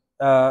is,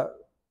 and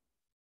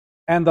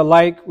the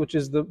like, which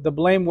is the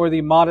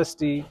blameworthy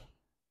modesty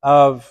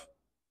of,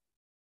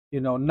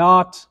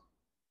 not,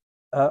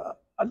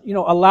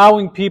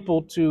 allowing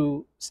people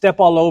to step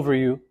all over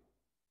you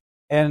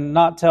and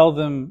not tell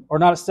them, or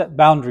not set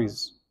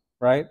boundaries,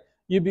 right?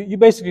 You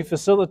basically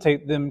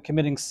facilitate them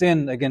committing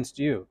sin against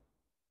you,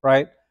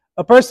 right?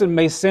 A person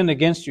may sin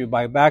against you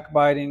by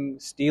backbiting,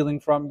 stealing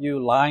from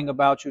you, lying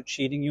about you,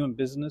 cheating you in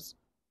business.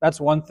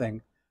 That's one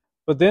thing.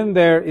 But then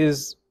there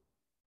is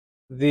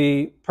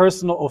the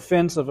personal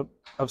offense of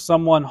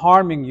someone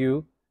harming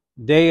you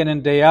day in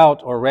and day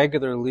out or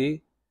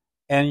regularly,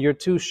 and you're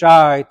too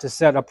shy to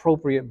set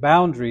appropriate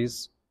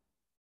boundaries.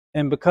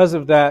 And because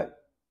of that,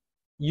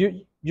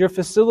 you're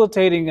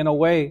facilitating in a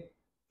way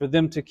for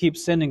them to keep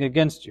sinning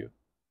against you.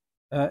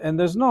 And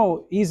there's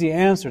no easy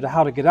answer to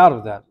how to get out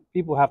of that.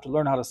 People have to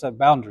learn how to set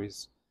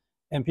boundaries.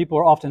 And people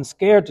are often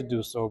scared to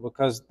do so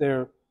because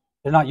they're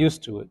not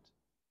used to it.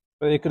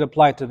 But it could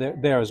apply to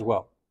there as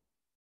well.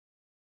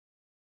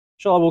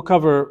 Inshallah, we'll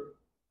cover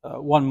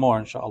one more,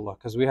 inshallah,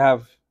 because we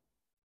have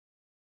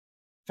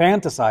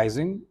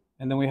fantasizing,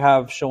 and then we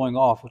have showing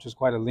off, which is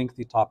quite a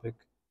lengthy topic.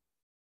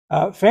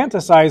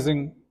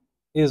 Fantasizing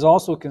is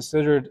also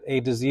considered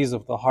a disease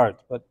of the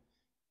heart, but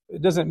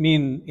it doesn't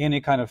mean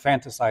any kind of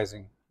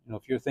fantasizing.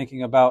 If you're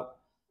thinking about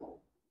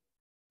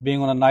being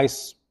on a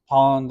nice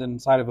pond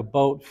inside of a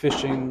boat,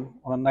 fishing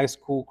on a nice,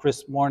 cool,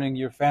 crisp morning,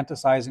 you're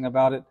fantasizing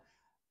about it.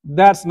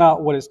 That's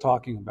not what it's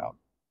talking about.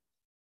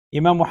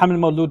 Imam Muhammad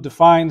Maulud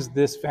defines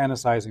this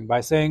fantasizing by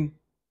saying,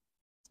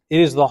 it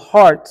is the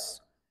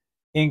heart's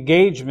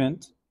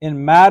engagement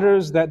in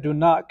matters that do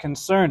not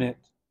concern it.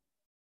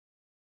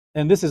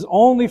 And this is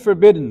only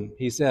forbidden,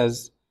 he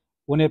says,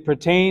 when it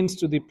pertains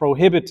to the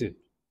prohibited,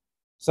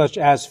 such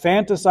as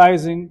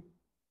fantasizing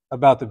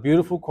about the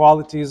beautiful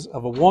qualities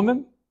of a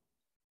woman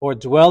or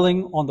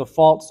dwelling on the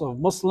faults of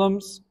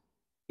Muslims,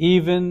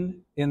 even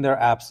in their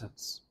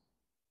absence.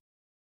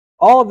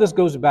 All of this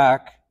goes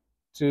back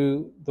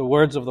to the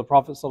words of the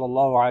Prophet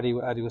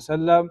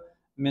ﷺ,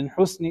 min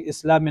husni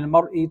islamin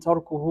mar'i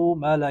tarkuhu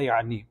ma la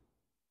ya'ni.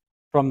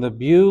 From the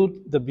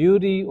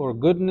beauty or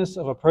goodness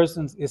of a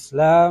person's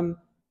Islam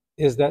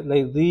is that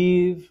they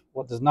leave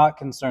what does not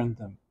concern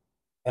them.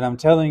 And I'm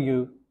telling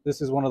you,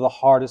 this is one of the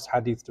hardest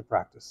hadiths to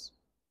practice.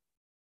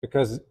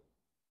 Because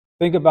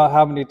think about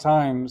how many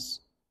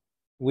times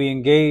we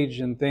engage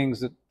in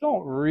things that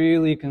don't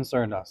really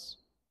concern us.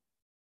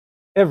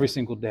 Every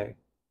single day.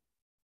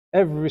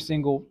 Every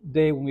single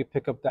day when we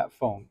pick up that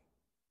phone,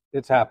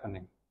 it's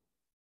happening.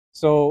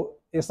 So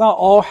it's not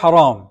all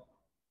haram,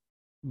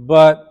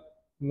 but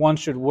one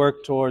should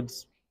work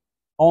towards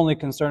only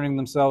concerning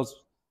themselves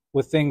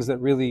with things that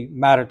really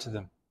matter to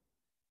them.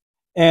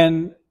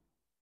 And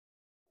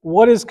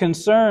what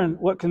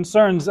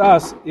concerns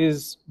us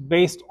is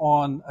based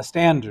on a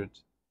standard.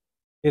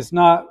 It's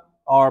not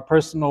our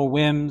personal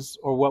whims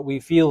or what we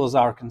feel is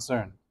our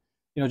concern.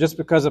 Just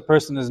because a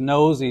person is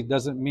nosy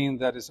doesn't mean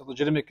that it's a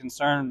legitimate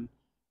concern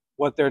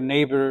what their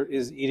neighbor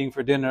is eating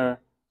for dinner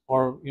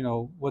or,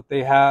 what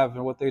they have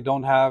or what they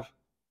don't have.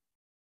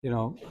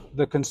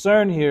 The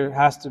concern here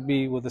has to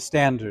be with a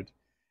standard.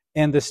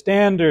 And the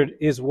standard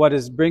is what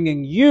is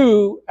bringing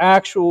you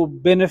actual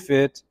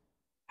benefit,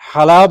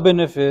 halal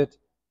benefit,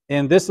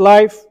 in this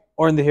life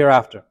or in the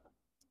hereafter.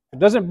 If it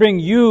doesn't bring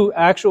you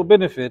actual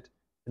benefit,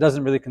 it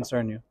doesn't really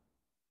concern you.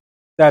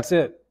 That's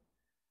it.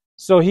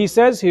 So he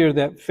says here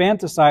that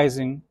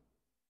fantasizing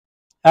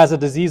as a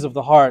disease of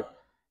the heart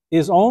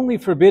is only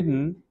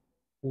forbidden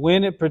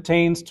when it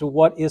pertains to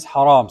what is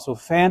haram. So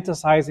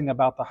fantasizing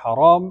about the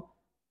haram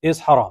is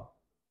haram.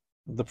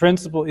 The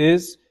principle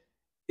is,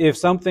 if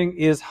something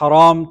is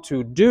haram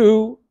to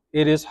do,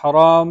 it is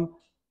haram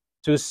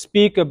to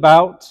speak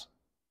about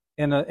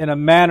in a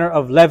manner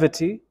of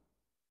levity,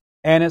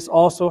 and it's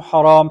also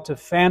haram to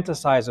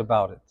fantasize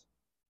about it.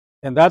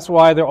 And that's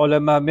why the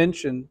ulama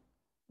mention,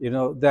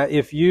 that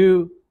if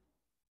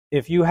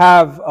you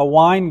have a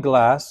wine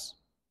glass,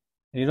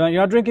 and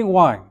you're not drinking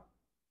wine,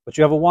 but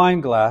you have a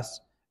wine glass,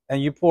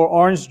 and you pour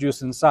orange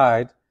juice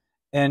inside,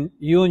 and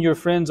you and your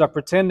friends are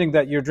pretending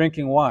that you're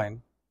drinking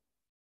wine,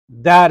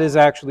 that is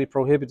actually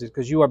prohibited,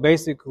 because you are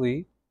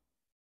basically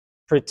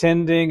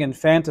pretending and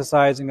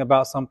fantasizing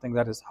about something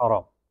that is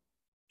haram.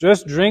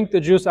 Just drink the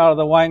juice out of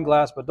the wine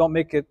glass, but don't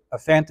make it a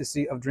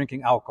fantasy of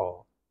drinking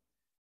alcohol.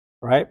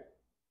 Right?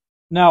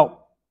 Now,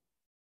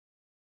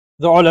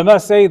 the ulama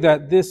say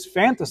that this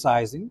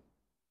fantasizing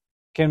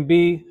can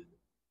be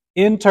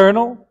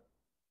internal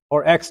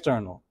or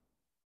external,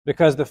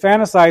 because the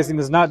fantasizing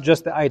is not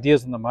just the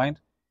ideas in the mind.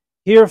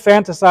 Here,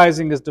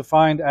 fantasizing is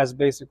defined as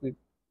basically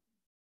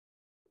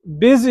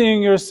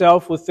busying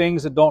yourself with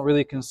things that don't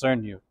really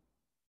concern you.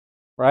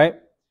 Right?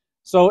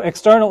 So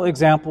external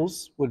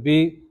examples would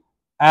be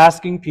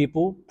asking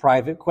people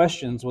private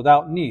questions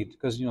without need,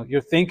 because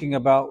you're thinking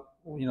about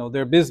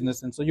their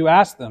business, and so you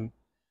ask them.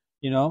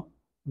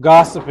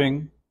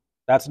 Gossiping,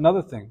 that's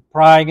another thing.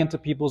 Prying into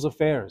people's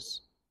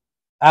affairs,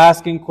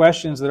 asking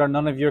questions that are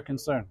none of your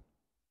concern.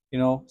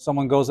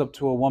 Someone goes up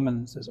to a woman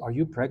and says, "Are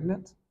you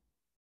pregnant?"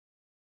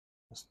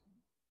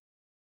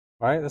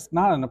 Right? That's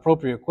not an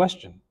appropriate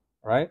question.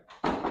 Right?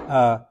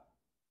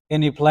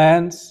 Any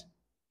plans?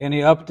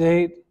 Any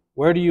update?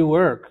 Where do you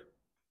work?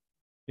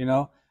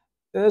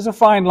 There's a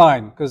fine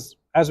line, because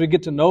as we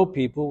get to know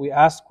people, we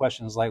ask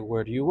questions like,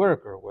 where do you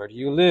work, or where do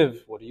you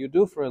live? What do you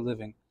do for a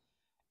living?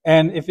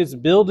 And if it's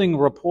building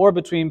rapport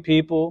between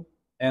people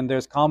and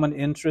there's common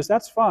interest,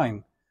 that's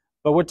fine.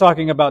 But we're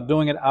talking about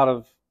doing it out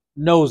of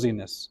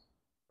nosiness,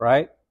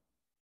 right?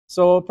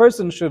 So a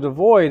person should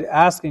avoid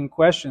asking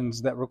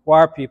questions that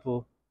require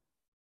people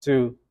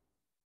to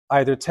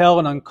either tell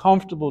an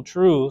uncomfortable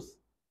truth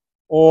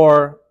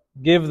or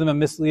give them a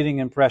misleading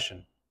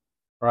impression,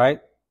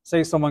 right?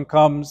 Say someone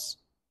comes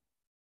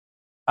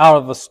out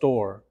of a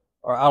store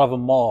or out of a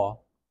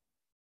mall,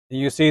 and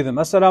you see them,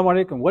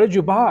 "Assalamu alaikum, what did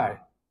you buy?"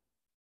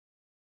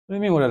 What do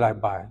you mean, what did I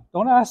buy?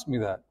 Don't ask me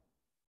that.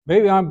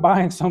 Maybe I'm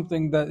buying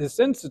something that is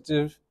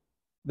sensitive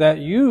that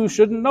you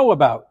shouldn't know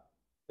about.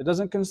 It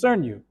doesn't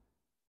concern you.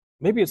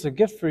 Maybe it's a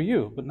gift for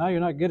you, but now you're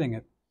not getting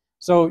it.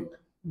 So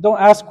don't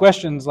ask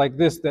questions like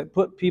this that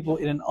put people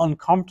in an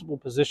uncomfortable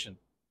position.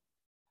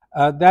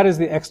 That is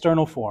the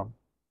external form.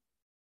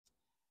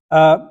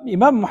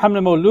 Imam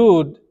Muhammad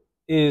Maulud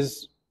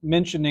is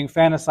mentioning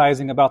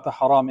fantasizing about the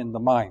haram in the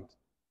mind.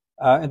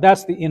 And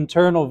that's the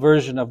internal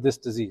version of this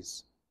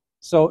disease.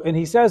 And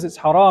he says it's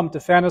haram to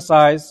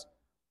fantasize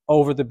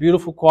over the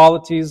beautiful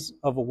qualities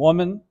of a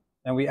woman,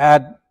 and we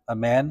add a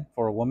man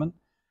for a woman,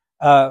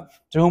 to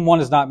whom one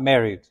is not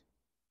married.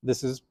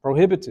 This is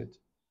prohibited.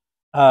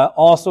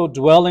 Also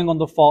dwelling on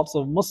the faults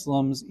of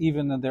Muslims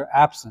even in their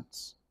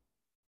absence.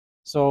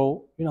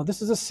 So,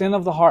 this is a sin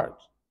of the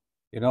heart.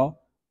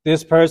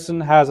 This person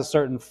has a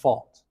certain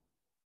fault,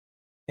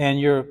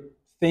 and you're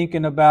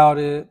thinking about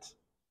it,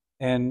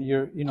 and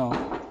you're,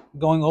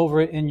 going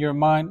over it in your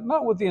mind,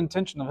 not with the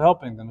intention of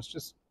helping them. It's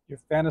just you're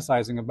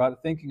fantasizing about it,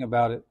 thinking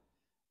about it,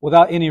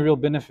 without any real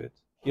benefit.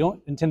 You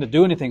don't intend to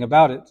do anything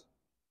about it.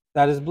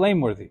 That is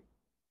blameworthy.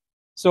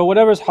 So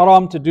whatever is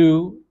haram to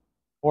do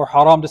or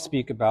haram to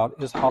speak about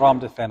is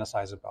haram to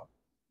fantasize about.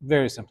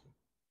 Very simply.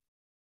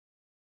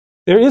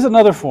 There is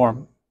another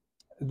form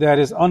that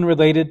is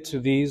unrelated to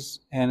these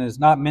and is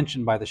not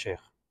mentioned by the Shaykh.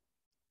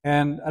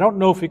 And I don't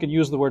know if we can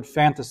use the word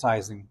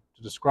fantasizing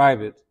to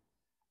describe it,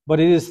 but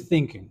it is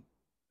thinking,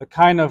 a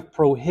kind of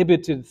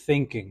prohibited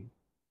thinking.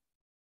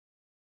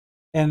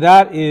 And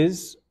that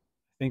is,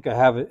 I think I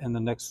have it in the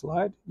next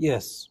slide,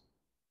 yes,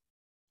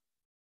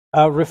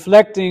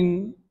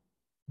 reflecting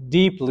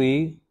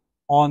deeply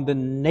on the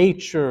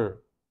nature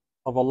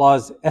of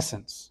Allah's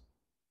essence,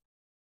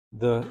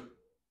 the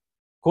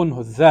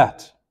kunhu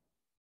dhat,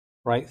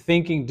 right?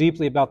 Thinking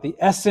deeply about the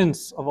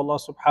essence of Allah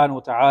subhanahu wa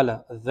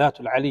ta'ala,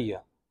 al-dhatul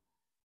aliyah.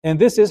 And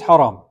this is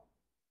haram.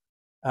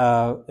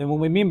 And when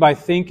we mean by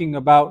thinking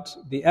about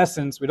the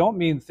essence, we don't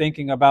mean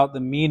thinking about the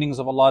meanings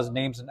of Allah's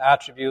names and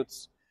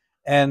attributes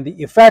and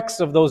the effects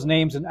of those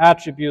names and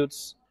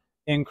attributes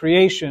in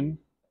creation,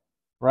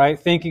 right?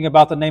 Thinking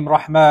about the name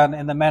Rahman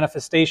and the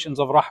manifestations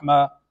of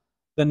Rahmah,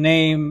 the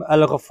name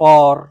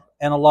Al-Ghafar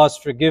and Allah's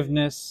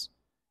forgiveness,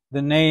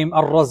 the name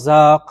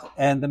Ar-Razaq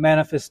and the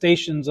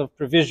manifestations of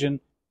provision.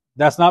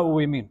 That's not what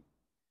we mean.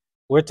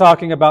 We're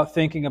talking about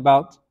thinking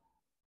about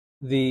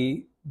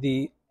the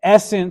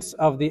essence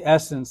of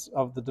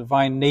the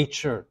divine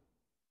nature.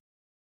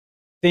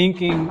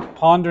 Thinking,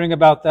 pondering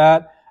about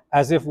that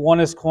as if one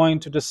is going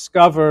to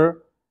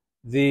discover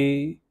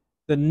the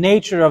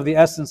nature of the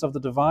essence of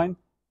the divine.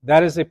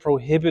 That is a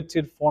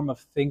prohibited form of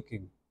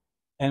thinking.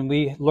 And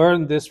we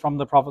learned this from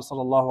the Prophet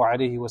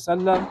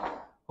ﷺ,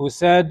 who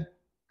said,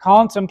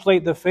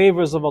 contemplate the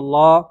favors of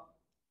Allah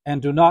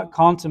and do not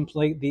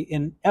contemplate the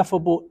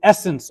ineffable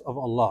essence of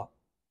Allah.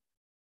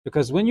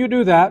 Because when you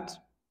do that,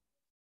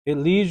 it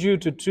leads you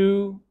to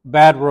two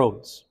bad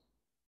roads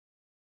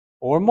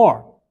or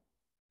more.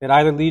 It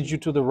either leads you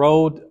to the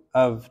road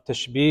of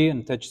tashbih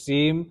and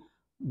tajseem,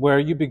 where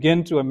you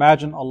begin to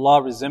imagine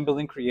Allah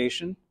resembling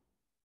creation,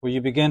 where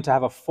you begin to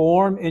have a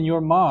form in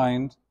your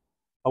mind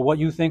of what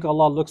you think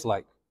Allah looks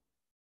like.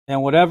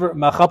 And whatever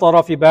ma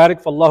khatara fi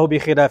barik fallahu bi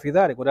khilafi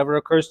dhalik, whatever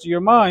occurs to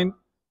your mind,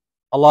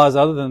 Allah is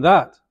other than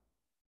that.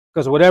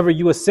 Because whatever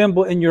you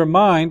assemble in your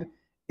mind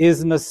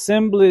is an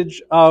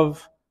assemblage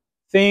of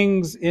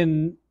things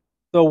in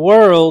the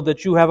world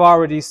that you have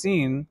already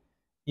seen.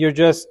 You're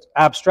just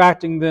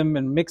abstracting them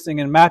and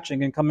mixing and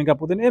matching and coming up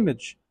with an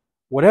image.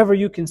 Whatever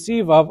you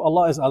conceive of,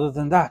 Allah is other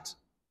than that.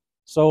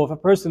 So if a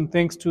person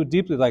thinks too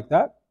deeply like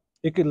that,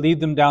 it could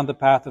lead them down the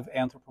path of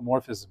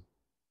anthropomorphism.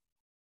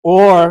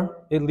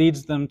 Or it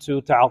leads them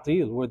to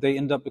ta'atil, where they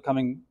end up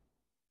becoming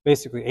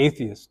basically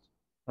atheist,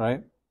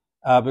 right?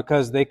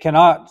 Because they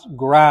cannot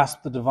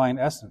grasp the divine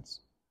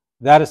essence.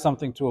 That is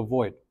something to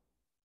avoid.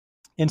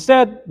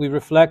 Instead, we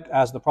reflect,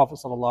 as the Prophet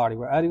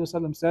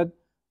ﷺ said,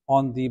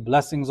 on the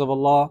blessings of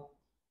Allah,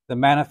 the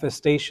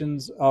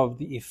manifestations of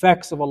the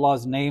effects of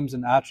Allah's names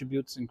and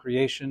attributes in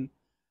creation.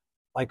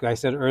 Like I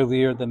said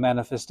earlier, the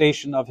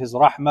manifestation of His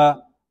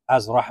rahmah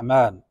as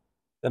Rahman,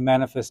 the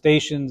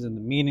manifestations and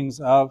the meanings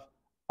of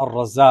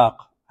Ar-Razaq,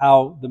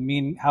 how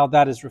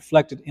that is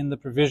reflected in the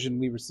provision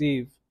we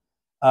receive,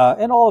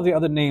 and all of the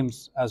other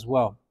names as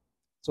well.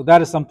 So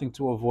that is something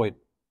to avoid.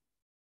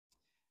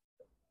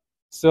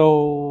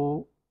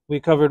 So we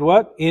covered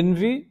what?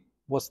 Envy.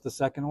 What's the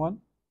second one?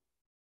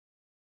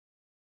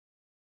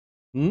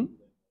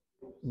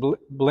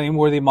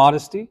 Blameworthy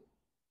modesty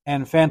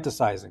and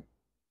fantasizing.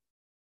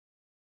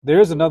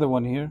 There's another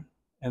one here,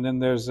 and then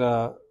there's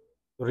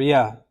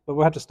Riyah, but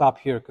we'll have to stop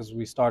here because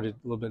we started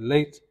a little bit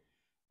late.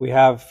 We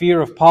have fear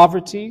of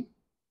poverty,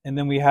 and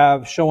then we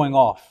have showing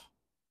off.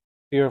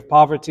 Fear of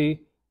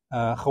poverty,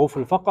 khawf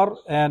al-faqr,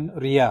 and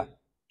Riyah,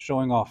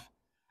 showing off.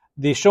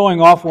 The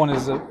showing off one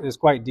is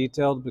quite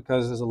detailed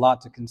because there's a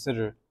lot to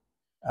consider,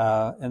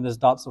 and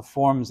there's lots of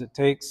forms it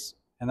takes,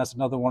 and that's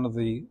another one of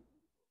the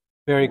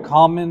very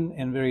common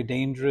and very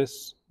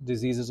dangerous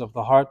diseases of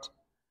the heart.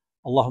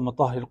 Allahumma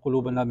tahhir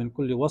qulubana min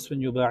kulli wasfin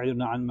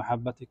yuba'iduna an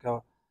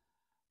mahabbatika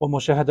wa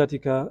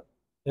mushahadatika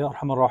ya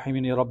arhamar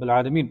rahimin ya rabbil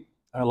alameen.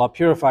 Allah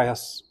purify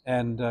us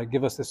and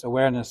give us this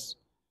awareness.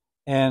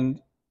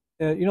 And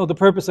the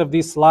purpose of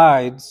these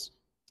slides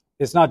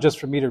is not just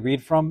for me to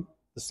read from.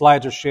 The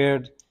slides are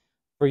shared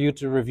for you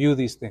to review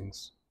these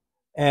things.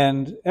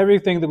 And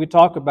everything that we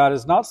talk about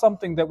is not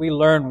something that we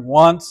learn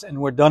once and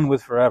we're done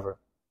with forever.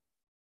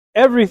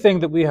 Everything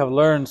that we have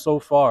learned so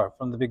far,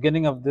 from the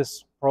beginning of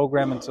this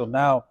program until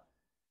now,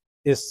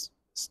 is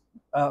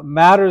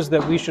matters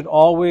that we should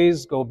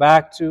always go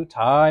back to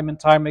time and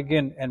time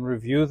again and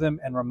review them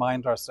and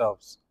remind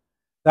ourselves.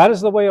 That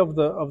is the way of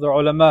the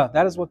ulama.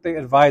 That is what they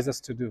advise us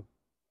to do.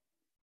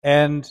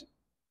 And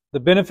the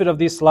benefit of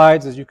these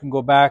slides is you can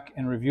go back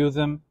and review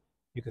them.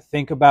 You can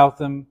think about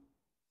them.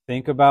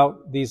 Think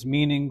about these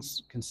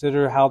meanings.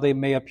 Consider how they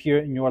may appear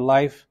in your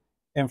life.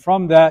 And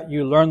from that,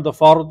 you learn the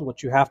fard,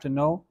 what you have to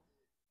know.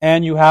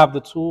 And you have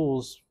the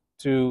tools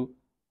to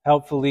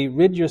helpfully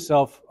rid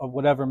yourself of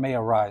whatever may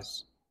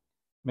arise.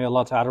 May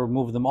Allah Ta'ala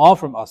remove them all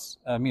from us.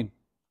 Ameen.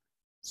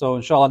 So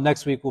inshallah,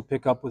 next week we'll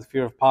pick up with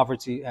fear of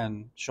poverty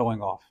and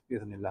showing off.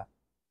 Bi-idhnillah.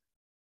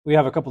 We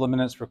have a couple of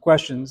minutes for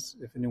questions,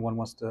 if anyone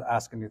wants to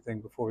ask anything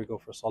before we go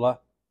for salah.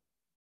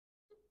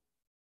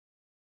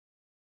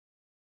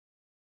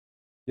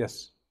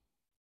 Yes.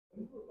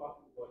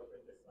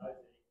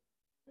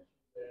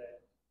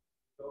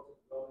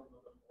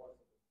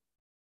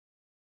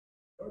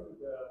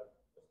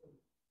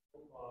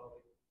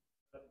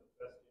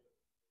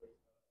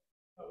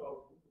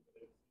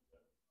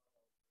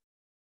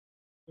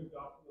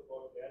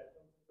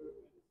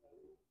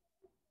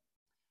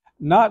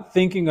 Not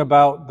thinking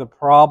about the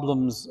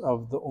problems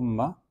of the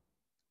ummah,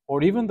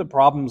 or even the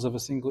problems of a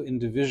single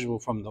individual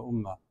from the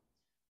ummah.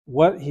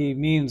 What he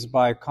means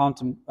by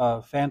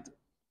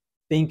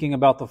thinking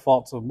about the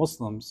faults of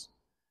Muslims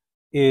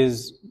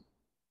is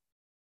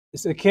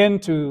akin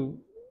to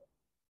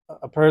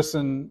a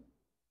person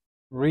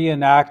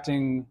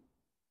reenacting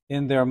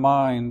in their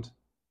mind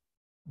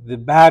the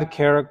bad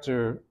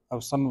character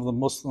of some of the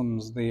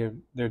Muslims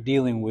they're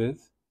dealing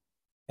with,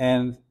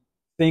 and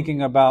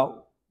thinking about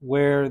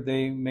where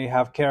they may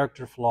have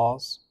character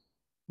flaws,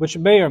 which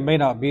may or may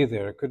not be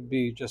there. It could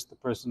be just the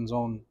person's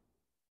own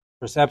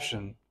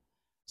perception.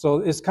 So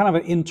it's kind of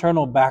an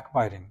internal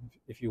backbiting,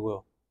 if you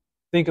will.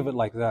 Think of it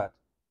like that.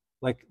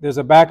 Like there's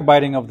a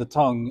backbiting of the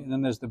tongue, and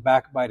then there's the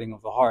backbiting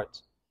of the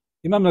heart.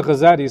 Imam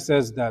al-Ghazali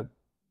says that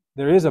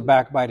there is a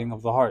backbiting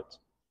of the heart,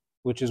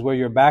 which is where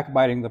you're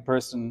backbiting the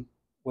person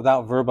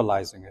without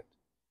verbalizing it.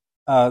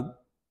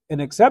 An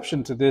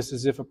exception to this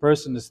is if a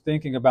person is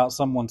thinking about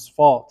someone's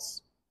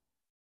faults,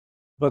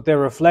 but they're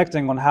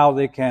reflecting on how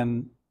they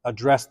can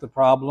address the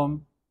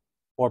problem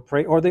or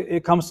pray, or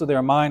it comes to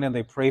their mind and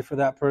they pray for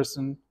that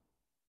person,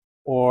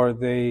 or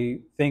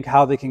they think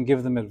how they can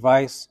give them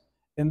advice.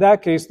 In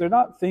that case, they're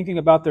not thinking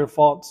about their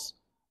faults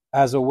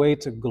as a way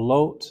to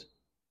gloat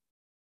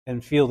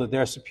and feel that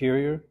they're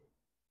superior,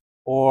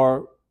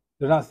 or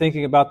they're not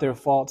thinking about their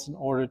faults in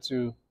order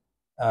to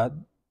uh,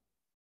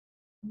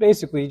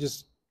 basically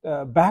just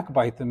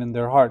backbite them in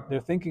their heart. They're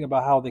thinking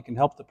about how they can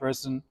help the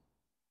person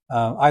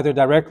either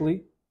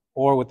directly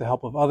or with the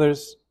help of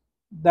others.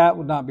 That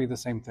would not be the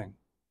same thing.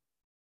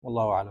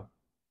 Wallahu alam.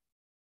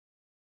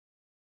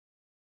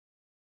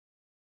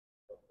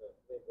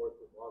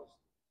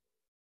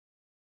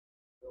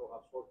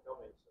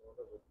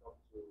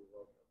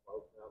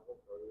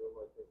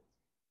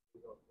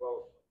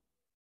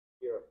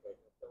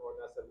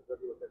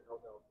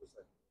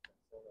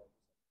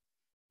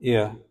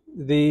 Yeah,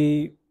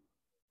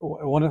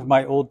 one of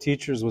my old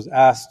teachers was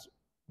asked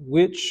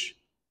which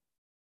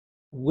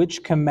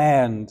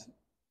command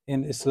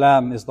in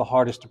Islam is the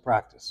hardest to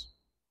practice,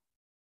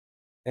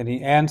 and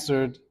he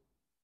answered,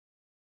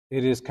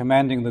 "It is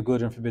commanding the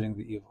good and forbidding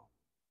the evil."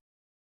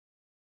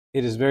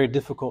 It is very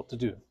difficult to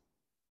do,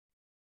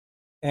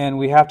 and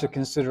we have to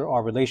consider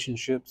our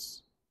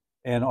relationships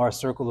and our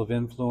circle of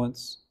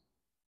influence.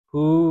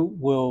 Who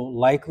will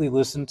likely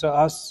listen to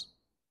us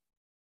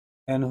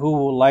and who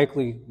will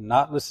likely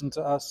not listen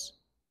to us?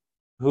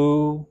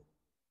 Who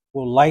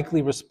will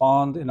likely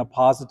respond in a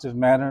positive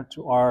manner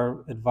to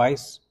our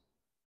advice?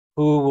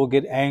 Who will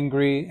get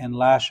angry and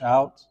lash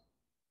out?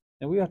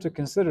 And we have to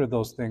consider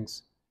those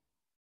things.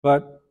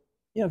 But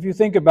if you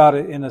think about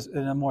it in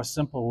a more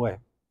simple way,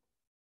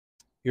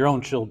 your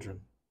own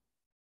children.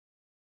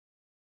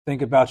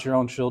 Think about your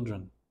own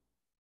children.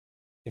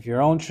 If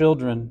your own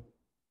children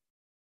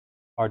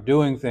are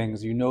doing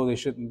things you know they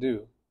shouldn't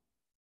do,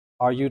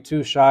 are you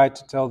too shy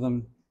to tell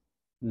them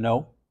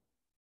no?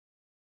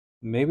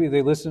 Maybe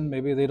they listen,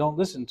 maybe they don't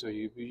listen to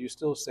you, but you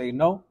still say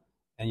no,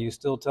 and you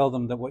still tell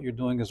them that what you're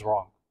doing is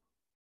wrong.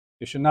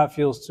 You should not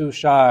feel too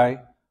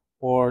shy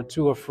or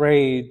too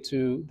afraid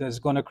that's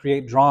going to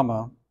create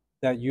drama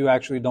that you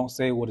actually don't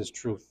say what is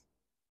truth.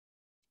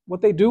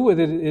 What they do with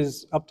it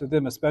is up to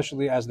them,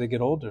 especially as they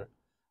get older.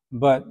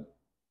 But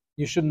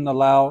you shouldn't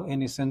allow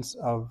any sense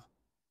of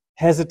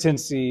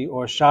hesitancy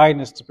or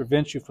shyness to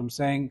prevent you from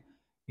saying,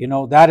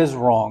 that is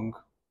wrong.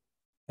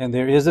 And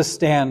there is a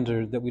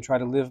standard that we try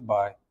to live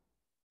by.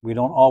 We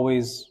don't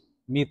always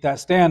meet that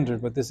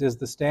standard, but this is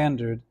the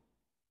standard.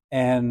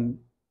 And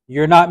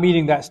you're not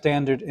meeting that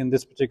standard in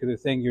this particular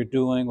thing you're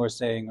doing or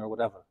saying or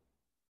whatever,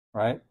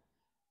 right?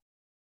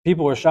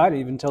 People are shy to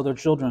even tell their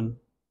children,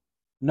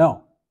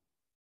 no,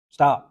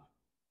 stop,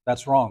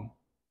 that's wrong,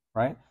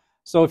 right?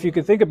 So if you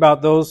could think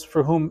about those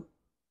for whom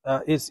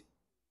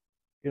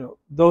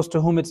those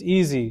to whom it's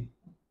easy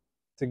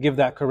to give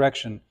that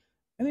correction,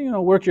 and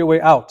then, work your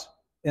way out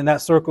in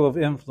that circle of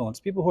influence,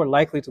 people who are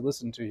likely to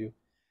listen to you.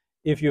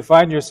 If you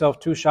find yourself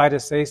too shy to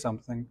say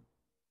something,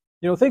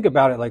 think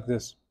about it like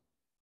this.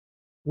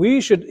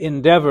 We should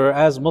endeavor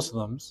as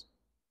Muslims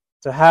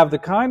to have the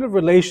kind of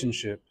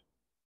relationship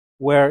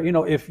where,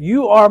 if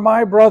you are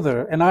my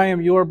brother and I am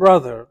your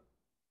brother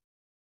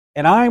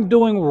and I'm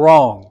doing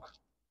wrong,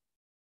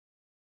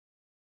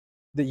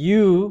 that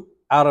you,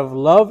 out of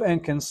love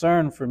and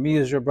concern for me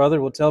as your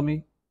brother, will tell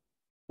me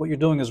what you're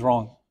doing is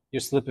wrong. You're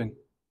slipping.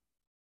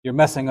 You're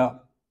messing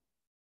up.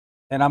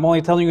 And I'm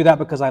only telling you that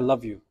because I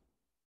love you.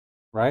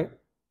 Right?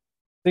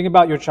 Think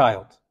about your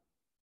child.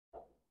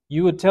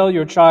 You would tell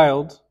your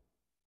child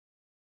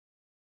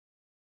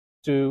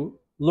to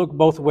look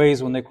both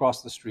ways when they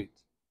cross the street.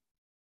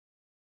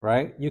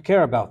 Right? You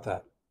care about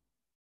that.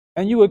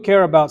 And you would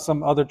care about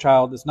some other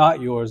child that's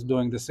not yours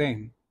doing the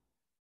same.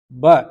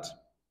 But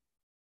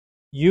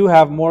you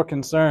have more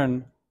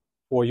concern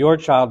for your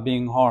child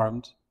being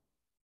harmed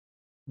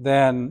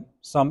than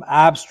some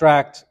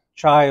abstract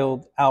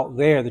child out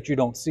there that you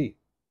don't see.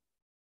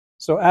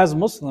 So as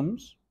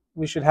Muslims,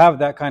 we should have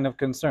that kind of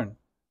concern.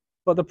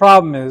 But the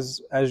problem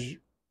is, as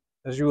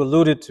you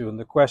alluded to in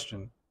the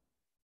question,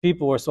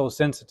 people are so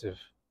sensitive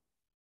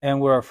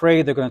and we're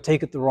afraid they're going to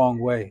take it the wrong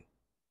way.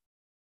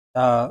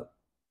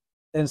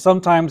 And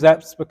sometimes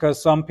that's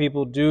because some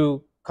people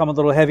do come a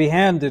little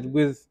heavy-handed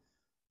with,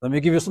 let me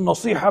give you some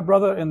nasiha,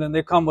 brother, and then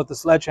they come with the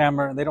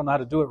sledgehammer and they don't know how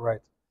to do it right.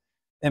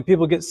 And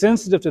people get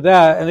sensitive to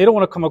that, and they don't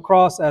want to come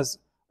across as,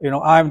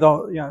 I'm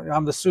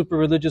the super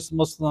religious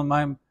Muslim,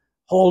 I'm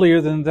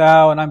holier than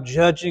thou, and I'm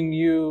judging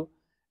you.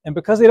 And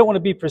because they don't want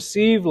to be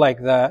perceived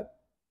like that,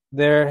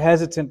 they're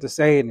hesitant to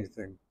say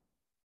anything.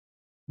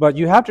 But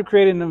you have to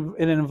create an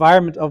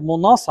environment of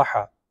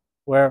munasaha,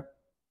 where,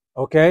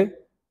 okay,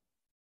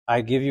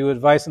 I give you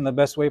advice in the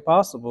best way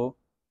possible.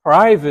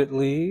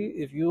 Privately,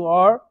 if you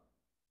are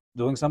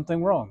doing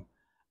something wrong,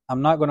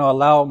 I'm not going to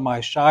allow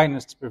my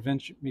shyness to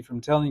prevent me from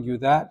telling you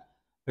that,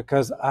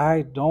 because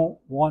I don't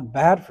want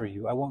bad for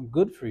you. I want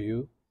good for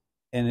you.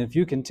 And if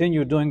you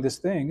continue doing this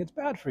thing, it's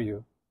bad for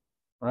you,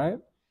 right?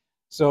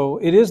 So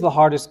it is the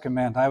hardest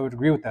command. I would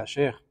agree with that,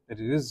 Sheikh, that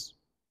it is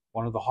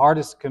one of the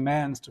hardest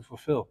commands to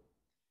fulfill.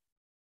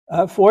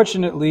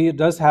 Fortunately, it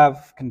does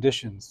have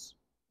conditions,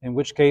 in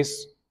which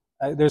case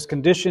there's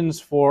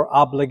conditions for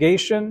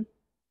obligation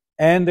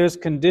and there's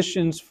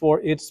conditions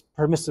for its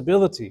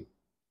permissibility,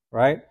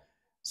 right?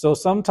 So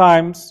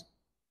sometimes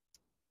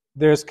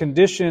there's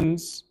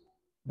conditions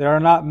that are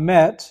not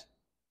met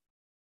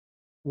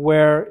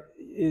where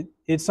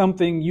it's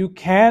something you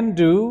can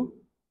do,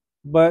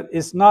 but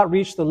it's not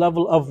reached the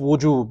level of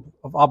wujub,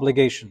 of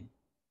obligation.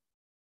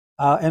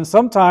 And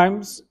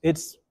sometimes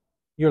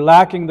you're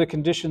lacking the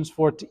conditions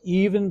for it to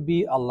even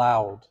be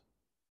allowed.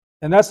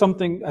 And that's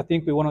something I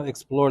think we want to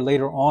explore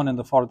later on in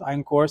the Fard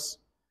Ain course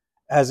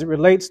as it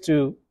relates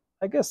to,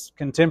 I guess,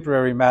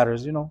 contemporary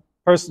matters,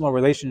 personal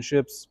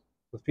relationships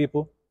with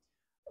people.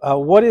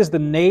 What is the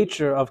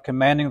nature of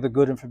commanding the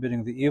good and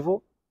forbidding the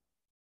evil?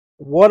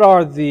 What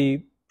are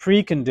the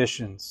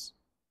preconditions?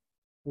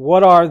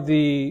 What are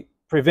the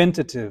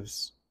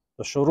preventatives,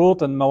 the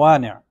shurut and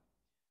mawani',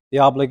 the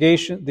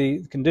obligation,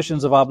 the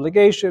conditions of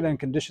obligation and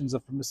conditions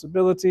of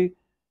permissibility?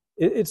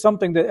 It's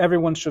something that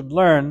everyone should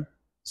learn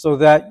so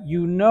that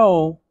you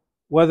know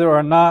whether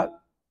or not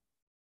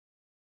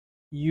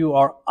you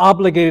are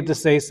obligated to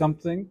say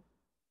something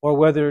or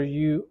whether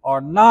you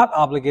are not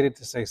obligated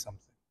to say something.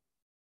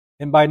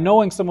 And by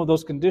knowing some of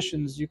those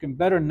conditions, you can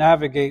better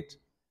navigate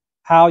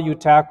how you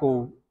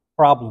tackle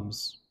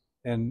problems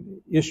and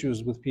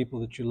issues with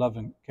people that you love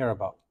and care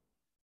about.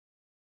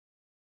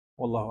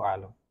 Wallahu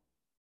a'lam.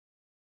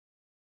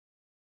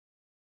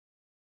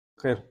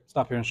 Khair.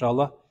 Stop here,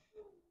 inshallah.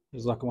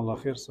 Jazakum Allah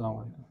khair.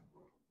 Assalamu alaikum.